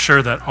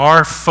sure that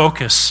our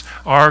focus,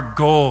 our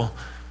goal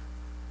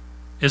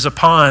is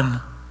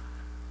upon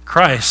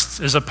Christ,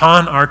 is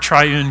upon our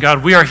triune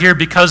God. We are here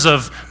because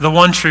of the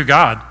one true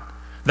God.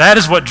 That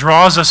is what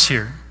draws us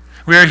here.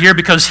 We are here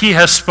because he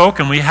has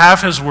spoken. We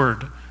have his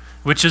word,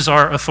 which is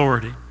our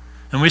authority.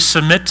 And we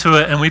submit to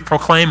it and we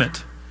proclaim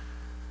it.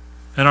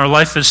 And our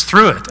life is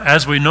through it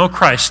as we know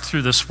Christ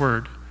through this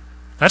word.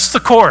 That's the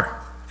core.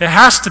 It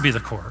has to be the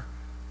core.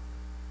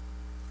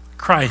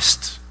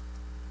 Christ,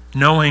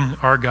 knowing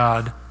our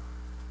God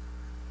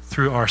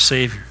through our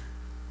Savior.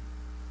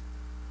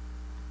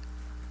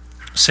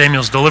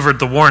 Samuel's delivered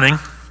the warning.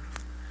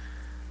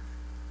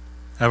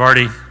 I've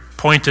already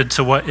pointed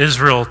to what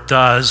Israel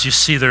does. You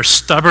see their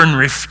stubborn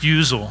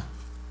refusal.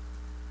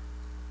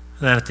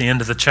 Then at the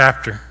end of the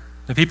chapter,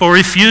 the people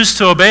refuse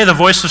to obey the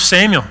voice of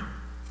Samuel.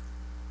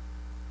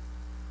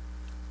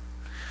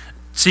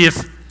 See,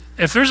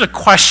 if there's a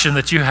question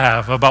that you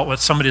have about what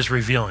somebody is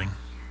revealing,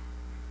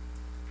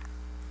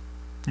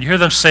 you hear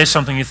them say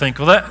something, you think,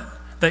 well,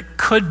 that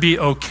could be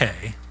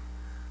okay.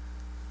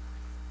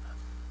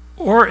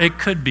 Or it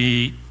could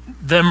be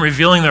them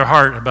revealing their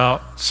heart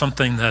about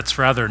something that's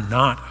rather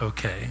not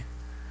okay.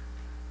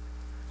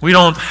 We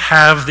don't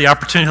have the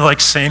opportunity like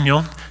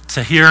Samuel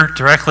to hear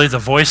directly the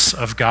voice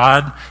of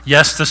God.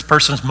 Yes, this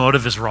person's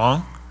motive is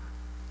wrong.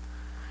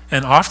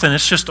 And often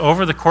it's just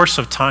over the course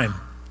of time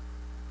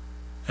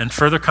and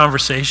further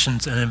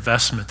conversations and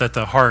investment that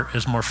the heart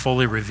is more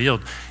fully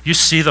revealed. You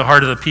see the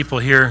heart of the people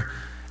here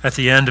at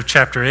the end of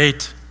chapter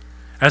 8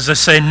 as they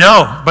say,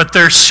 no, but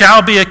there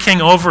shall be a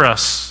king over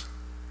us.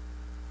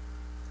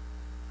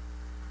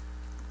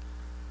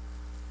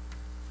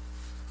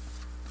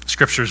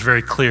 Scripture is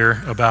very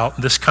clear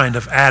about this kind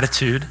of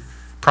attitude.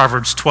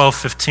 Proverbs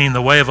 12:15,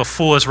 the way of a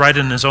fool is right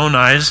in his own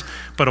eyes,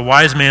 but a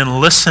wise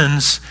man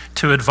listens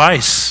to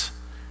advice.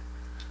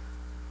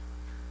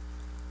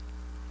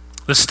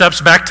 The steps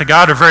back to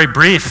God are very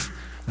brief.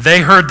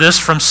 They heard this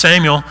from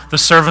Samuel, the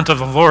servant of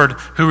the Lord,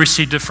 who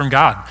received it from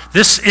God.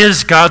 This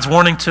is God's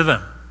warning to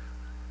them.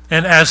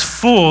 And as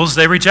fools,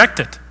 they reject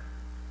it.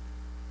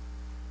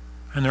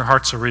 And their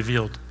hearts are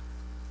revealed.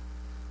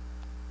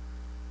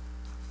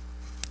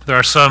 There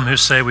are some who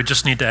say we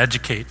just need to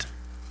educate.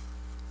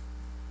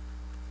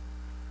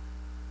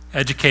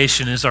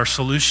 Education is our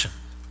solution.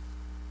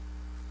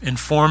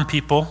 Inform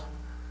people,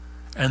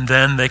 and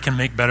then they can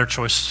make better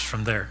choices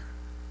from there.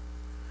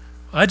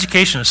 Well,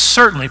 education is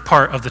certainly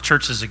part of the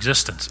church's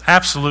existence.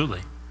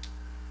 Absolutely.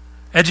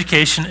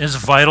 Education is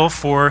vital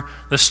for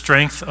the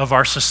strength of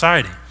our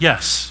society.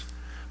 Yes.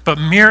 But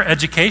mere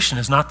education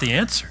is not the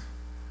answer.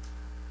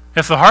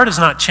 If the heart is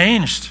not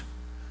changed,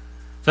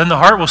 then the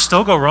heart will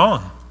still go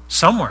wrong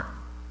somewhere.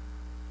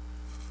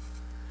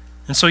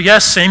 And so,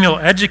 yes, Samuel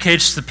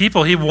educates the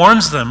people. He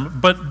warns them,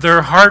 but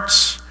their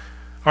hearts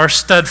are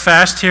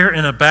steadfast here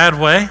in a bad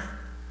way.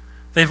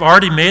 They've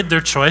already made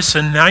their choice,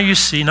 and now you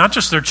see not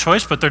just their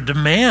choice, but their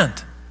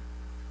demand.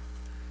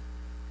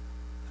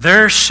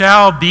 There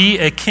shall be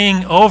a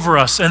king over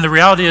us. And the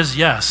reality is,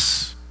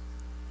 yes.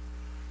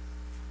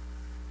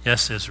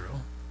 Yes,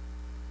 Israel.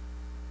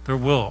 There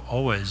will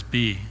always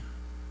be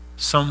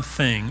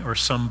something or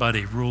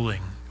somebody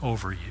ruling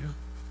over you.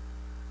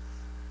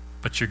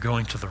 But you're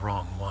going to the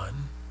wrong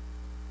one.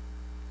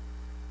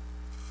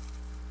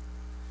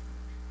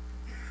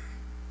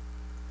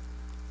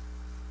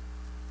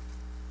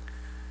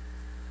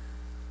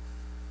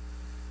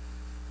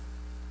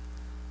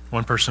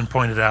 One person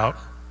pointed out,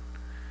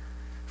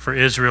 for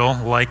Israel,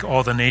 like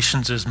all the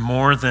nations, is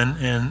more than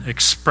an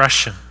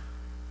expression.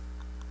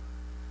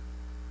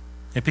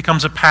 It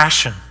becomes a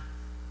passion.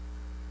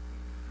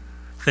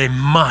 They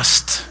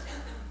must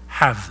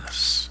have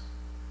this.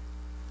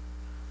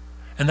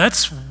 And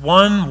that's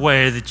one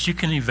way that you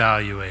can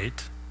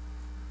evaluate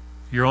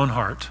your own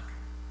heart.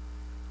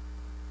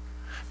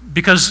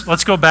 Because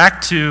let's go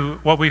back to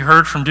what we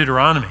heard from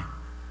Deuteronomy.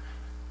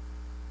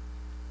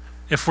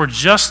 If we're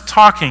just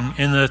talking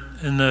in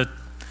the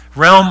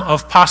realm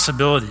of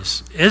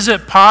possibilities, is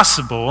it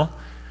possible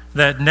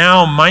that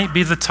now might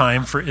be the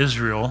time for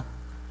Israel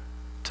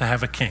to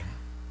have a king?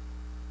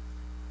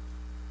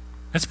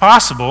 It's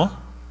possible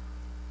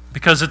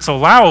because it's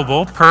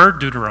allowable per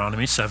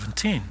Deuteronomy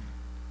 17.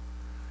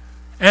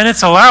 And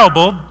it's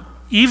allowable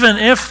even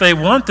if they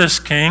want this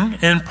king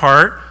in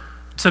part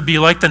to be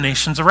like the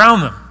nations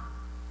around them.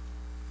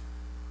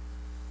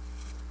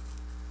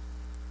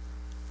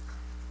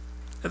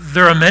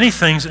 There are many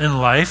things in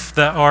life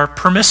that are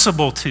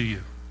permissible to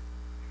you.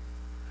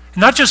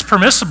 Not just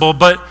permissible,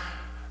 but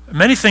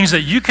many things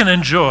that you can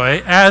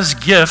enjoy as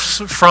gifts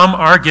from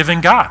our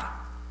giving God.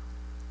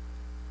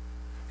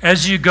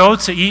 As you go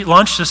to eat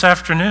lunch this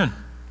afternoon,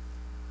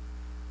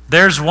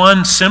 there's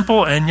one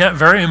simple and yet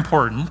very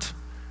important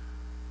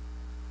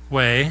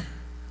way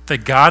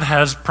that God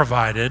has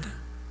provided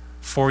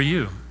for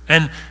you.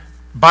 And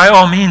by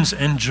all means,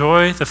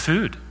 enjoy the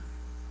food.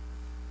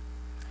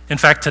 In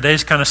fact,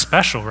 today's kind of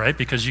special, right?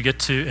 Because you get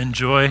to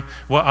enjoy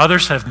what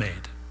others have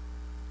made.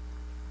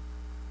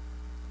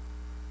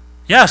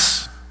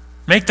 Yes,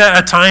 make that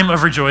a time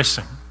of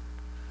rejoicing.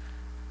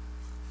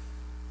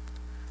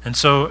 And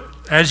so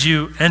as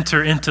you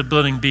enter into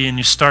Building B and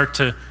you start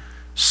to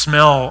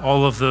smell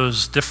all of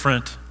those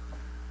different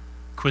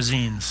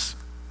cuisines,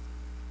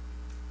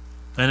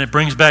 and it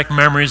brings back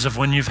memories of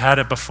when you've had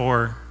it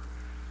before,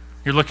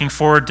 you're looking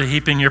forward to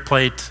heaping your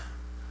plate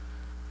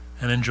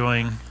and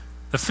enjoying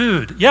the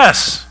food.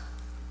 Yes.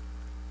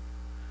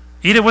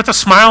 Eat it with a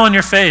smile on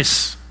your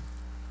face.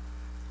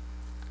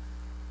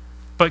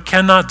 But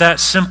cannot that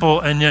simple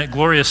and yet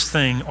glorious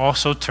thing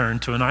also turn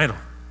to an idol?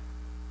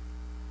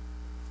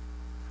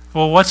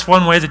 Well, what's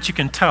one way that you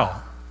can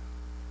tell?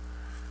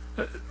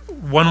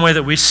 One way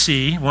that we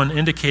see, one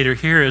indicator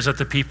here, is that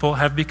the people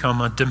have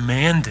become a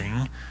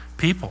demanding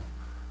people.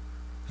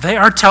 They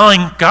are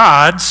telling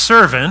God's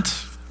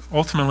servant,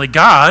 ultimately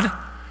God,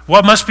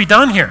 what must be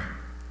done here.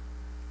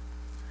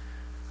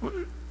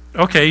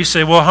 Okay, you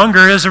say, well,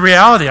 hunger is a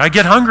reality. I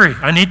get hungry.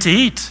 I need to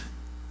eat.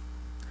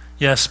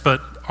 Yes,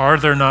 but are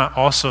there not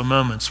also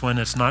moments when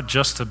it's not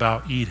just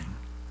about eating?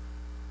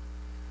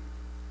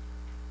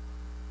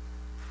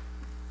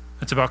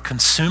 It's about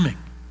consuming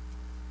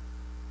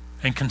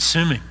and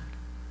consuming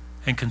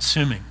and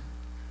consuming.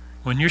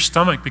 When your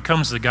stomach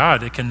becomes the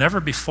God, it can never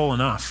be full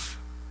enough.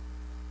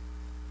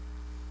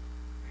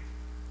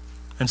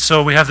 And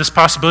so we have this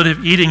possibility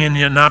of eating and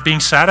yet not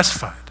being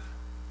satisfied.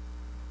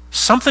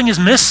 Something is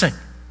missing.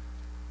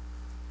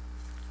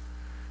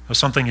 Well,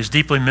 something is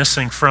deeply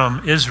missing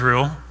from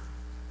Israel,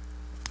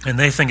 and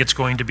they think it's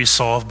going to be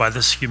solved by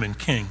this human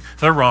king.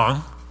 They're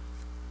wrong.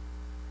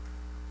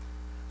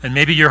 And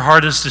maybe your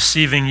heart is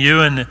deceiving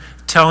you and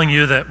telling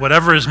you that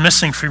whatever is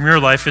missing from your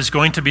life is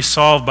going to be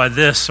solved by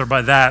this or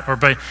by that or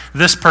by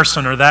this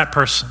person or that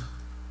person.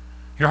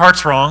 Your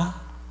heart's wrong.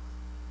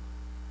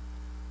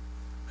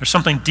 There's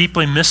something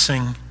deeply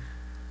missing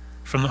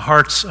from the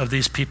hearts of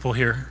these people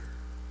here.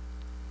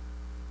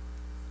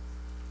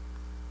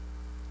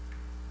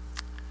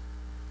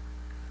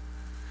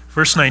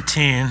 Verse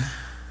 19,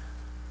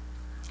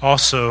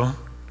 also,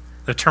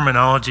 the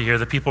terminology here,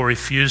 the people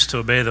refused to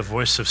obey the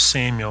voice of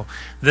Samuel.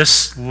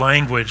 This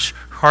language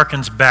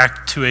harkens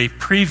back to a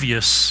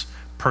previous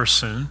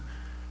person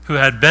who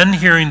had been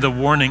hearing the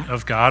warning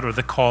of God or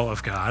the call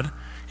of God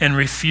and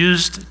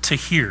refused to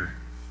hear.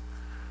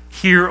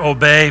 Hear,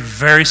 obey,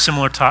 very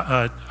similar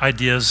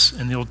ideas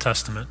in the Old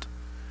Testament.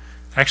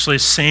 Actually,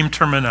 same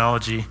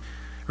terminology,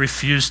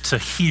 refused to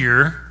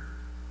hear.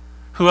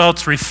 Who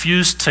else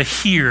refused to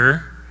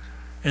hear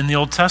in the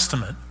Old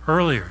Testament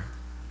earlier?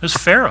 It was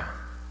Pharaoh.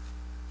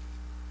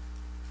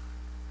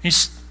 He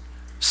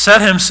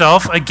set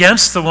himself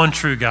against the one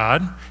true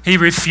God. He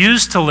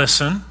refused to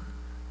listen.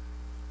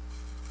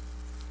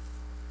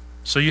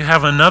 So you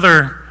have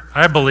another,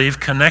 I believe,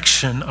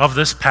 connection of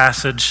this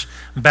passage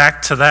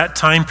back to that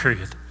time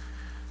period.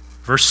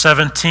 Verse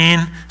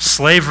 17,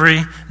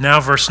 slavery. Now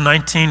verse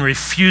 19,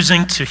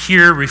 refusing to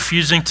hear,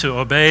 refusing to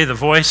obey the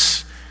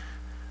voice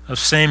of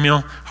Samuel,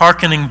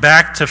 hearkening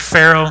back to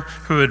Pharaoh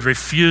who had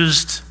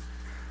refused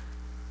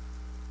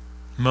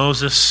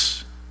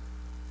Moses,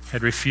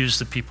 had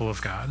refused the people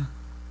of God.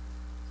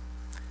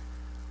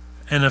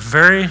 And a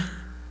very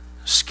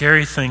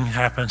scary thing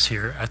happens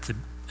here at the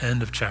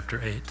end of chapter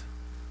 8.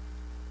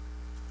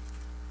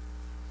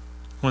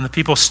 When the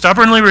people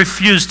stubbornly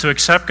refuse to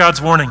accept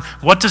God's warning,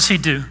 what does he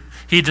do?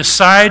 He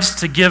decides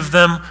to give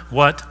them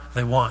what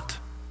they want.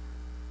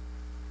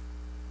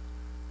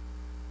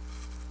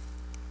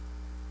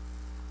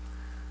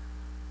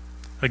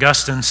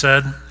 Augustine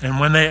said, and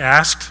when they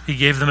asked, he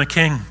gave them a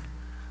king,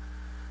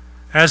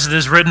 as it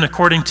is written,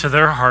 according to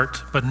their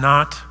heart, but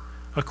not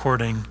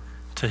according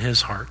to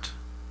his heart.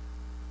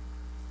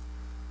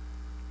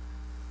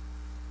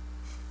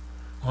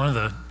 One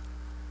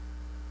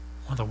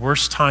of the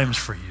worst times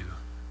for you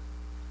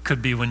could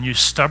be when you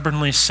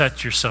stubbornly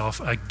set yourself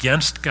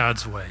against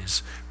God's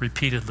ways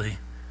repeatedly,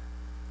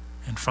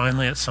 and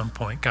finally at some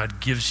point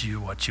God gives you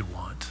what you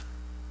want.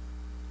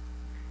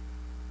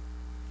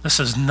 This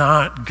is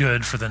not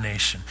good for the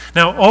nation.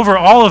 Now, over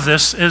all of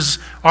this is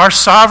our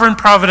sovereign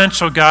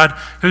providential God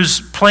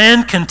whose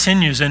plan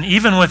continues. And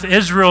even with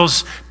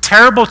Israel's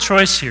terrible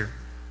choice here,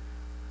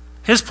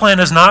 his plan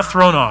is not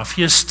thrown off.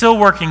 He is still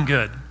working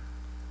good.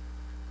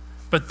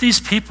 But these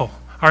people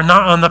are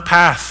not on the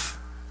path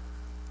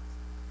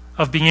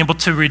of being able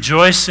to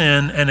rejoice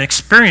in and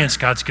experience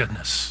God's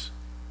goodness.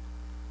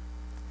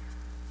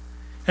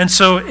 And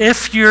so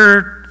if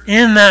you're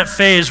in that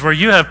phase where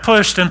you have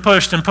pushed and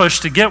pushed and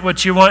pushed to get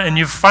what you want and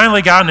you've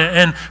finally gotten it,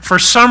 and for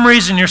some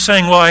reason you're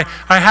saying, well,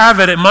 I have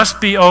it, it must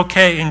be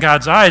okay in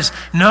God's eyes.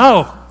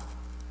 No.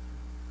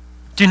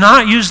 Do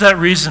not use that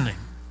reasoning.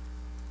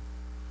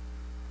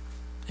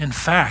 In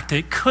fact,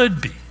 it could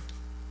be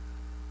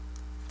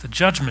the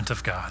judgment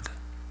of God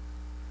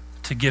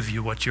to give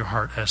you what your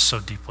heart has so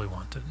deeply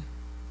wanted.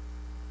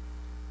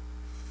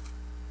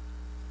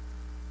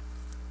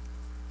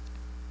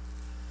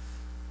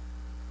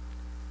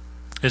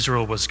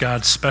 Israel was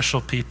God's special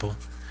people.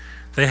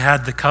 They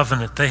had the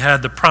covenant. They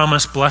had the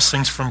promised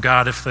blessings from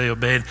God if they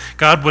obeyed.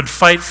 God would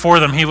fight for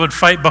them. He would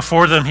fight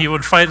before them. He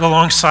would fight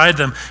alongside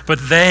them.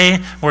 But they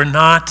were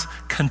not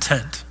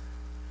content.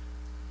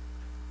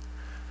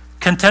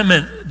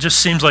 Contentment just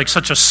seems like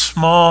such a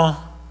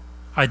small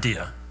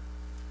idea.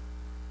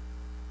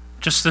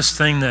 Just this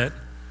thing that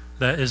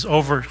is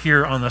over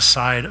here on the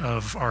side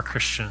of our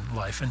Christian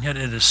life. And yet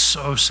it is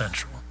so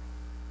central.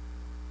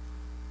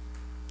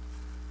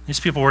 These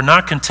people were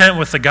not content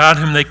with the God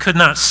whom they could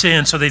not see,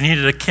 and so they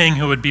needed a king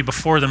who would be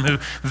before them, who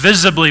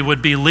visibly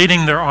would be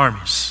leading their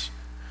armies.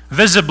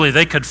 Visibly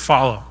they could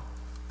follow.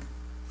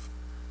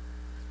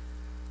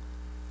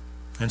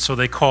 And so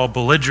they call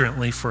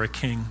belligerently for a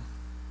king.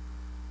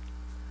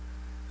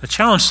 The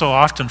challenge so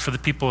often for the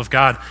people of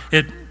God,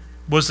 it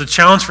was the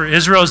challenge for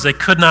Israel as they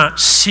could not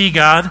see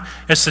God.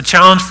 It's the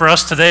challenge for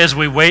us today as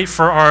we wait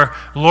for our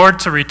Lord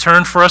to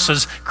return for us,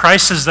 as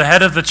Christ is the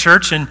head of the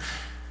church and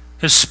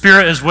his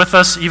Spirit is with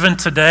us even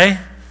today,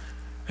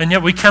 and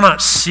yet we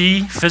cannot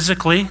see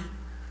physically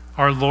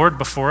our Lord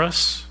before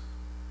us.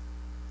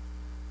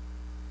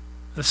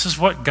 This is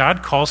what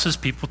God calls his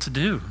people to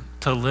do,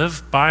 to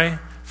live by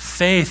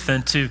faith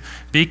and to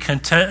be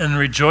content and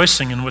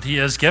rejoicing in what he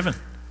has given.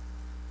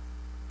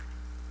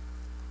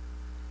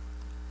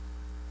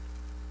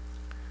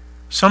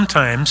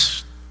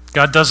 Sometimes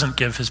God doesn't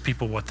give his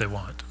people what they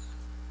want.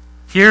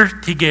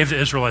 Here, he gave the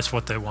Israelites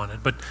what they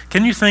wanted. But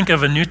can you think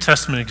of a New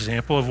Testament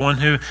example of one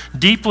who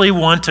deeply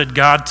wanted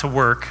God to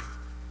work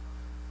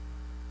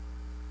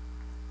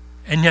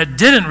and yet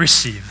didn't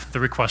receive the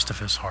request of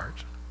his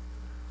heart?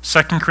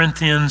 2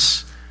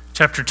 Corinthians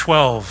chapter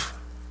 12,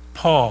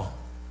 Paul.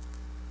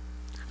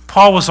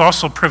 Paul was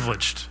also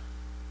privileged,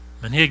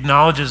 and he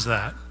acknowledges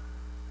that.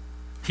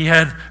 He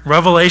had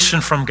revelation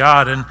from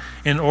God, and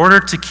in order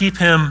to keep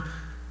him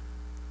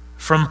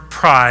from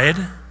pride,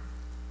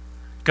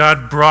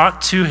 God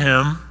brought to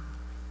him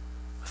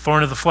a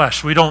thorn of the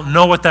flesh. We don't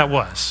know what that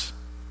was,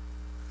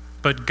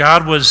 but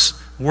God was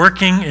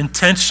working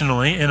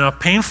intentionally in a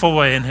painful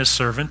way in his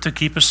servant to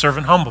keep his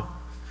servant humble.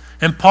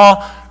 And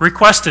Paul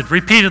requested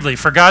repeatedly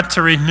for God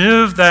to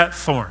remove that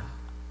thorn,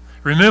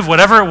 remove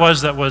whatever it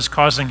was that was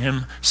causing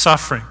him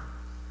suffering.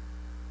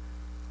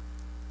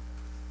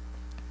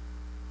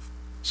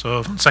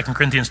 So 2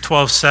 Corinthians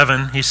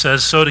 12:7, he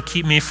says, "So to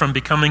keep me from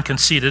becoming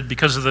conceited,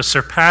 because of the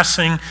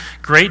surpassing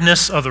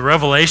greatness of the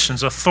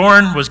revelations, a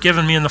thorn was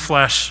given me in the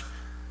flesh,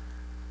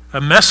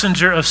 a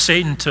messenger of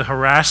Satan to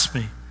harass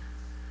me,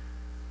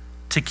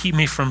 to keep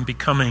me from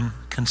becoming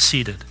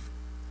conceited.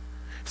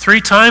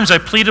 3 times I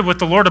pleaded with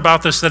the Lord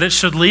about this, that it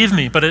should leave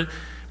me,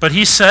 but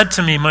he said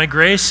to me, my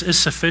grace is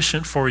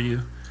sufficient for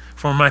you,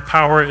 for my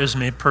power is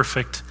made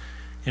perfect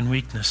in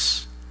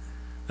weakness.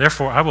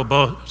 Therefore, I will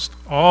boast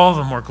all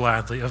the more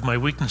gladly of my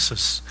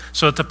weaknesses,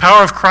 so that the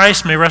power of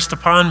Christ may rest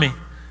upon me.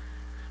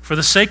 For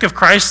the sake of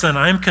Christ, then,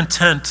 I am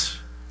content."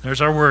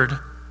 There's our word.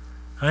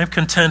 "I am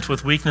content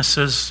with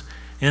weaknesses,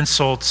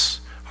 insults,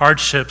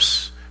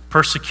 hardships,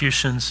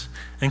 persecutions,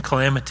 and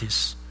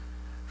calamities.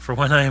 For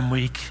when I am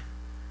weak,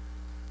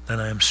 then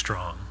I am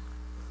strong."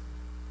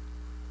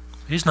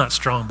 He's not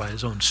strong by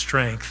his own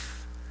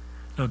strength.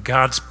 No,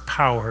 God's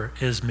power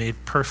is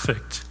made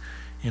perfect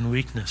in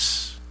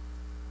weakness.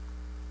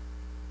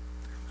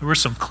 There were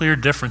some clear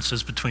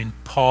differences between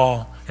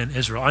Paul and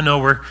Israel. I know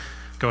we're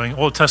going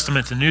Old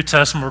Testament to New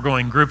Testament. We're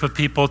going group of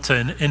people to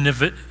an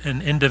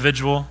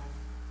individual.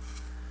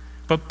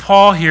 But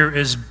Paul here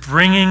is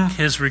bringing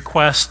his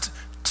request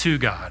to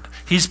God.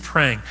 He's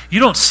praying.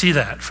 You don't see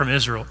that from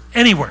Israel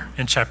anywhere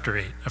in chapter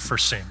 8 of 1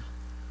 Samuel.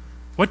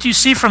 What do you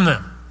see from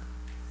them?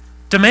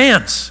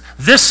 Demands.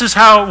 This is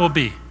how it will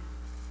be.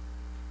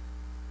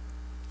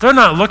 They're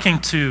not looking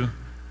to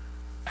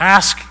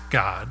ask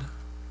God.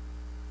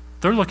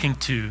 They're looking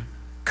to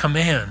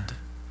command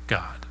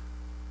God.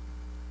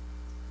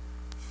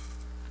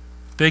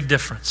 Big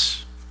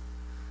difference.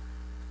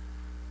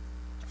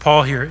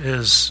 Paul here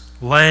is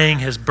laying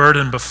his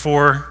burden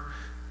before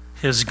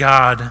his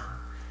God,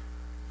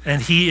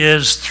 and he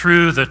is,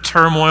 through the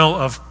turmoil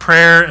of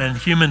prayer and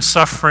human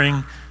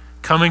suffering,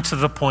 coming to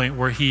the point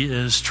where he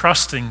is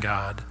trusting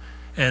God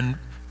and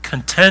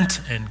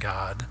content in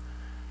God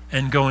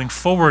and going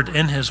forward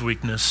in his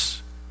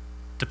weakness,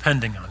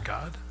 depending on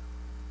God.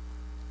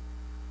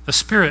 The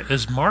spirit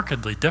is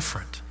markedly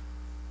different.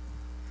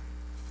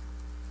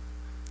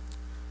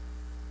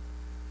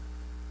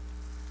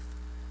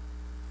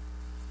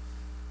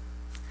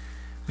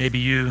 Maybe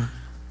you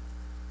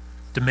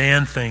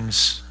demand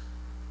things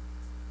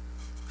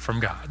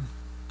from God.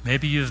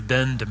 Maybe you've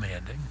been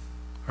demanding.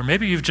 Or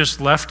maybe you've just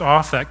left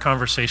off that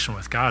conversation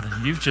with God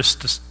and you've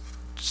just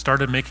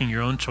started making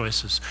your own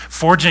choices,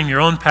 forging your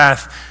own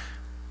path,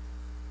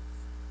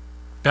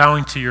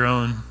 bowing to your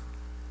own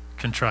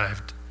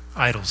contrived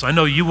idols. I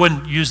know you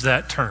wouldn't use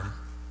that term,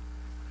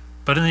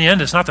 but in the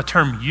end, it's not the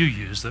term you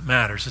use that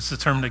matters. It's the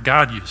term that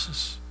God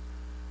uses.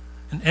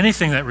 And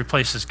anything that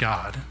replaces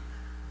God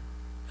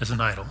is an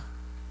idol.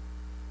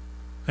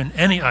 And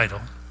any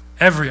idol,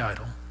 every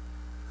idol,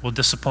 will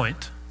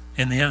disappoint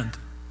in the end.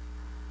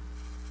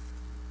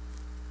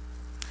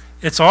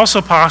 It's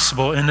also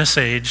possible in this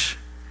age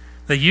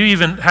that you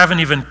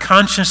haven't even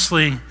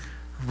consciously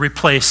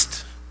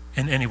replaced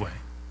in any way.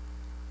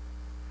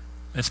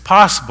 It's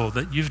possible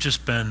that you've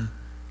just been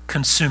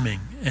consuming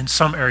in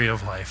some area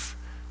of life,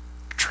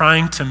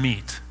 trying to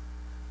meet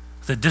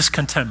the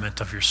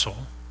discontentment of your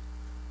soul.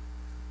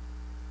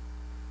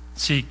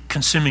 See,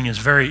 consuming is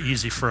very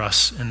easy for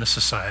us in this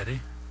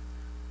society.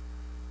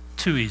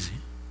 Too easy.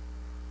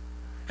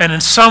 And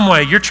in some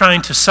way, you're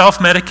trying to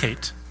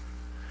self-medicate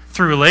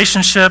through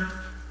relationship,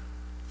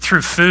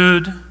 through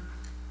food,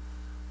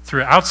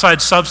 through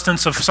outside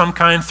substance of some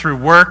kind, through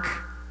work,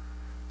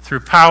 through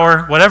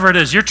power, whatever it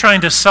is. You're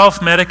trying to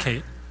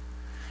self-medicate.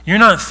 You're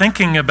not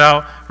thinking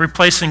about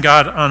replacing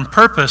God on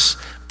purpose,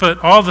 but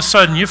all of a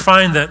sudden you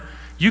find that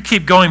you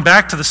keep going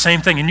back to the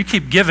same thing and you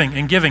keep giving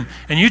and giving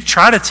and you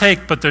try to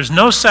take, but there's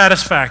no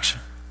satisfaction.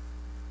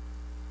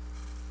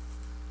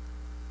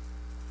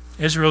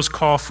 Israel's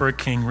call for a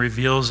king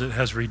reveals it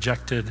has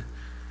rejected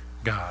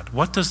God.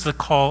 What does the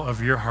call of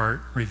your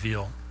heart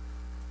reveal?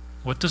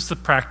 What does the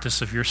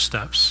practice of your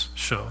steps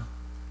show?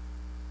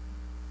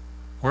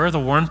 Where are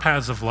the worn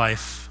paths of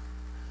life,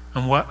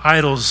 and what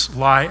idols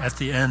lie at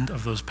the end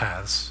of those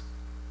paths?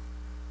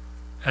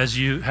 As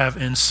you have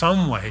in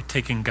some way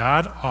taken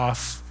God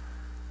off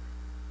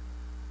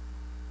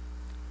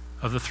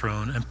of the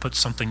throne and put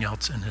something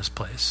else in his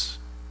place.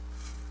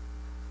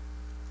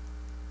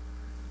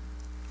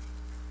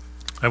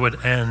 I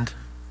would end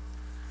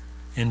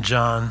in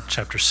John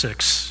chapter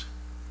 6.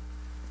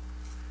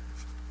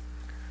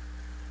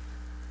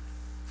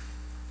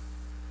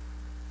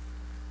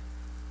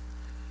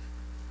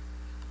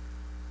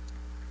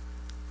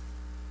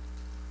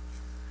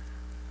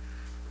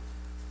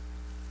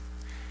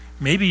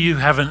 Maybe you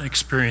haven't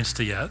experienced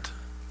it yet,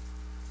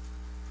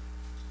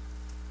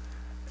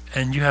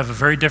 and you have a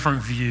very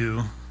different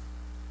view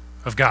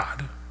of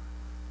God.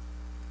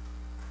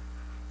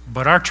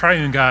 But our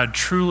triune God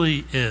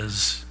truly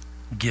is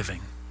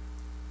giving.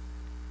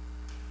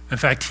 In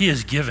fact, he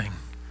is giving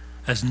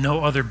as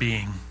no other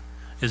being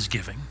is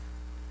giving.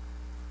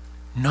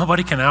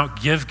 Nobody can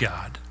outgive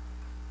God.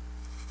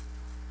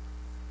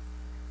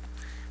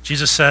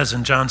 Jesus says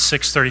in John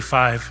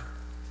 6:35,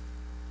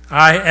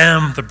 I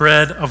am the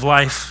bread of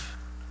life.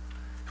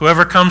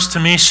 Whoever comes to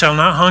me shall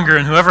not hunger,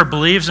 and whoever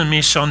believes in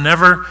me shall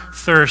never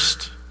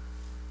thirst.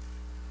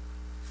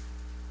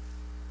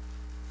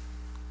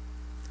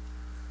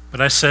 But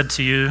I said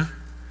to you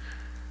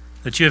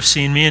that you have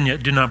seen me and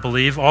yet do not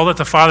believe. All that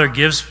the Father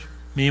gives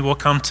me will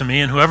come to me,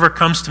 and whoever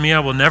comes to me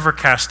I will never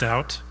cast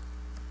out.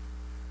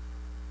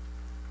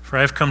 For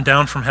I have come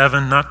down from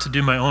heaven not to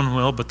do my own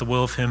will, but the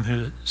will of him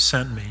who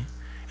sent me.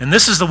 And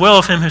this is the will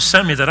of him who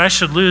sent me, that I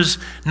should lose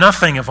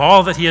nothing of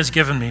all that he has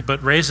given me,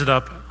 but raise it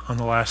up on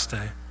the last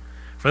day.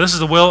 For this is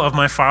the will of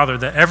my Father,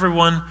 that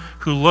everyone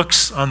who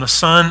looks on the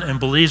Son and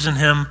believes in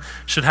him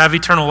should have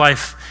eternal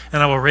life,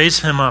 and I will raise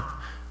him up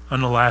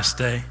on the last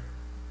day.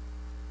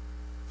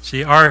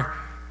 See, our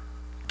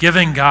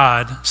giving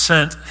God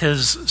sent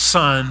his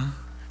Son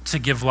to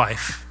give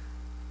life.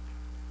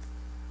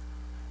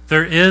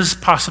 There is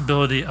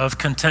possibility of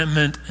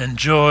contentment and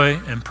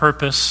joy and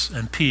purpose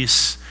and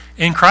peace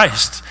in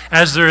Christ,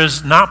 as there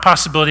is not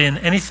possibility in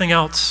anything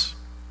else.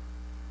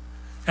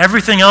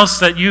 Everything else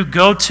that you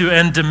go to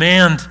and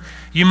demand,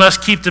 you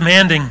must keep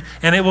demanding,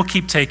 and it will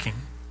keep taking.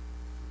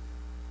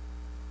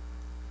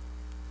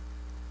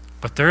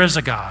 But there is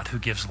a God who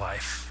gives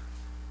life,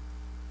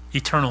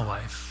 eternal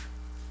life.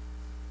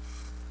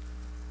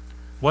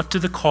 What do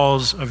the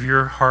calls of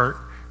your heart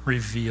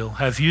reveal?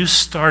 Have you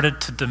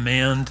started to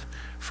demand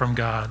from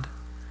God?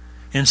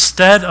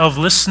 Instead of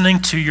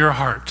listening to your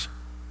heart,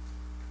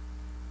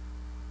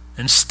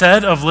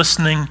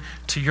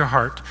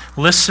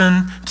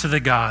 listen to the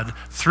God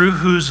through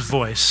whose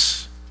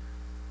voice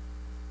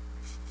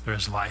there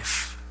is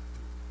life.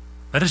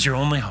 That is your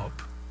only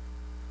hope.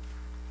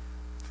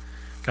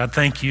 God,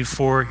 thank you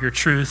for your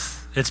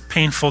truth. It's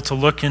painful to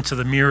look into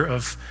the mirror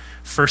of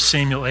 1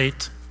 Samuel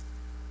 8.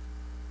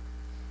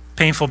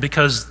 Painful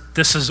because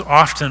this is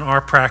often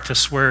our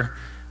practice, where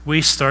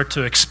we start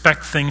to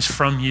expect things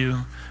from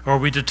you, or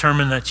we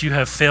determine that you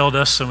have failed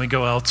us and we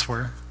go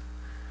elsewhere.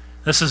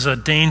 This is a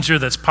danger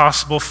that's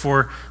possible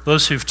for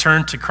those who've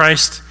turned to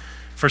Christ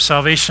for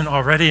salvation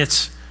already.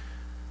 It's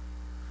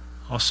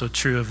also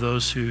true of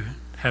those who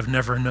have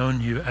never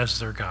known you as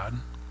their God.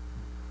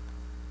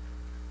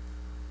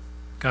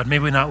 God, may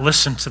we not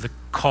listen to the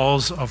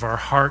calls of our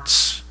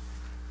hearts,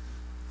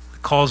 the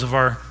calls of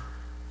our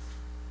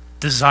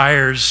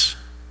desires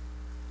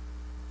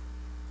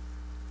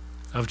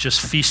of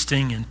just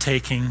feasting and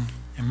taking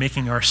and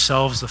making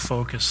ourselves the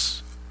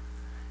focus.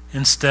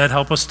 Instead,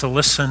 help us to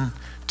listen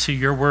to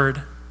your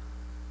word.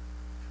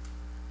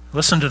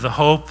 Listen to the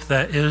hope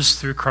that is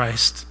through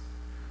Christ,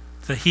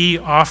 that he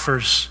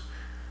offers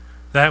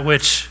that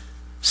which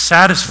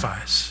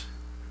satisfies,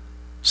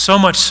 so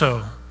much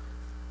so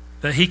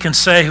that he can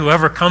say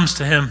whoever comes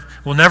to him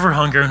will never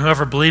hunger, and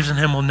whoever believes in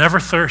him will never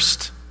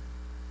thirst.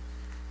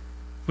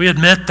 We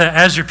admit that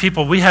as your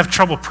people, we have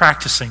trouble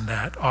practicing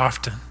that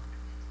often.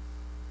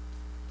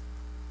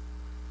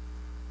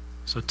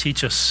 So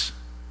teach us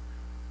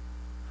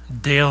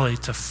daily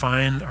to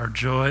find our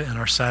joy and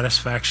our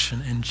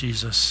satisfaction in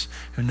Jesus,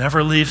 who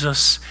never leaves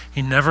us,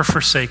 he never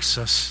forsakes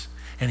us,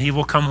 and he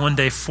will come one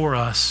day for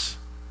us.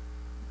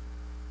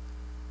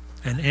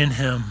 And in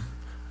him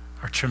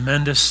are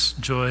tremendous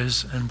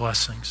joys and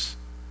blessings.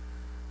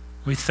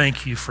 We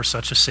thank you for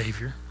such a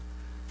Savior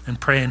and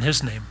pray in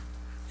his name.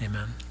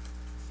 Amen.